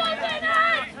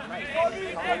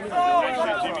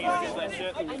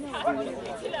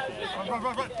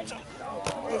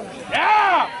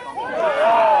 Yeah!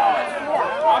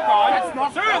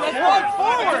 Sir, let's run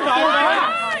forward!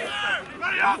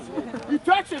 You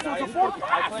touched it, so it's a fourth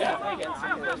pass.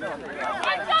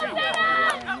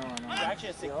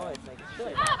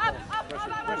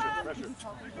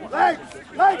 Legs!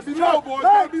 Legs! Be low, boys.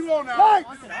 Legs! Be low now. Legs!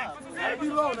 Be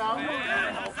low now.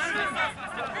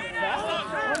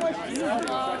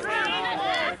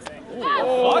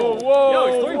 Whoa, whoa, yo,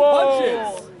 he's throwing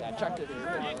punches.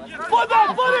 Flood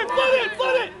that, flood it, flood it,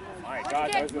 flood it! My God,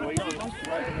 that was the lazy.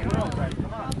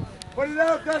 Put it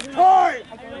out, that's time!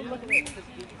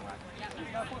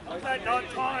 How's that not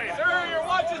time? Sir, your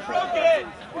watch is broken!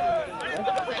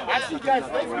 Actually, guys,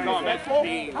 No, that's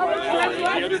mean. The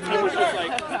other team was just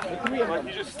like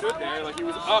he just stood there, like he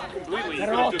was up completely. He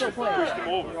just pushed him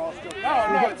over. No,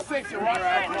 it's 6. You're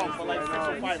right. But like 6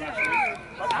 or 5, actually.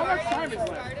 How much time is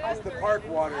left? That's the park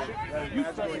water.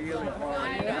 That's what you're healing for.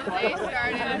 I know, they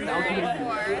started at 4.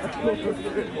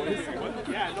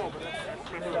 Yeah, no, but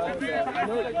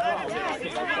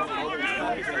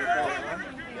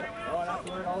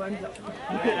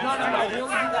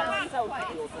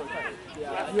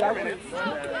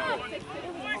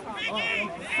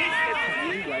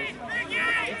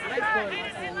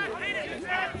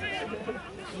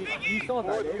You saw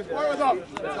that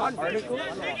article? A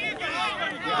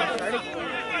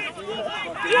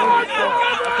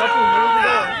couple years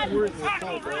ago, viewers were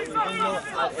told, bro, you don't know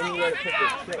anywhere to put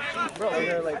their trick. Bro,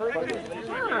 they're like, fuck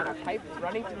it. Pipe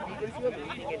running through Beacon Field, and you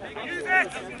can get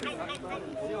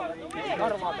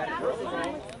not a lot better.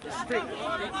 It's straight.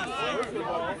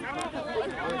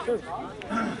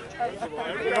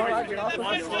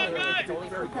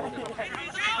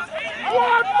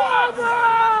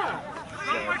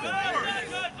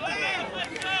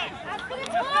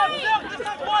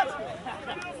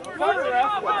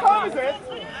 what time is it?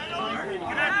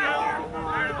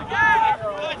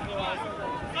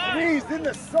 Knees in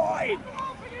the side.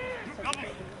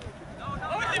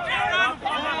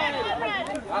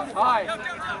 That's high.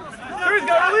 Sir's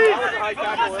got to leave!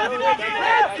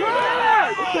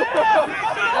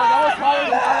 That was higher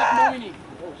than Alec Mooney.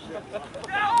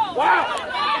 Wow!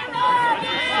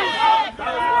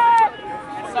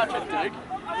 Such a dig.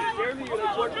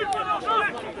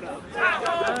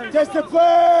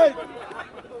 Discipline!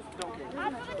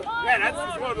 Yeah,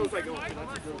 that's one of those like.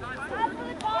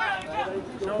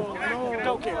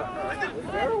 Don't care.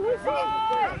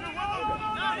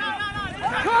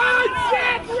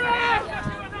 Contact, ref!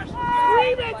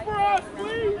 Scream it for us,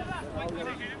 please!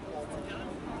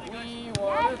 We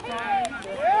want to find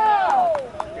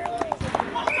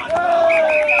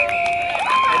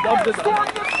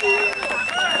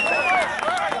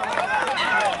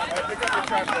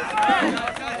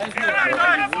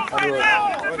How do I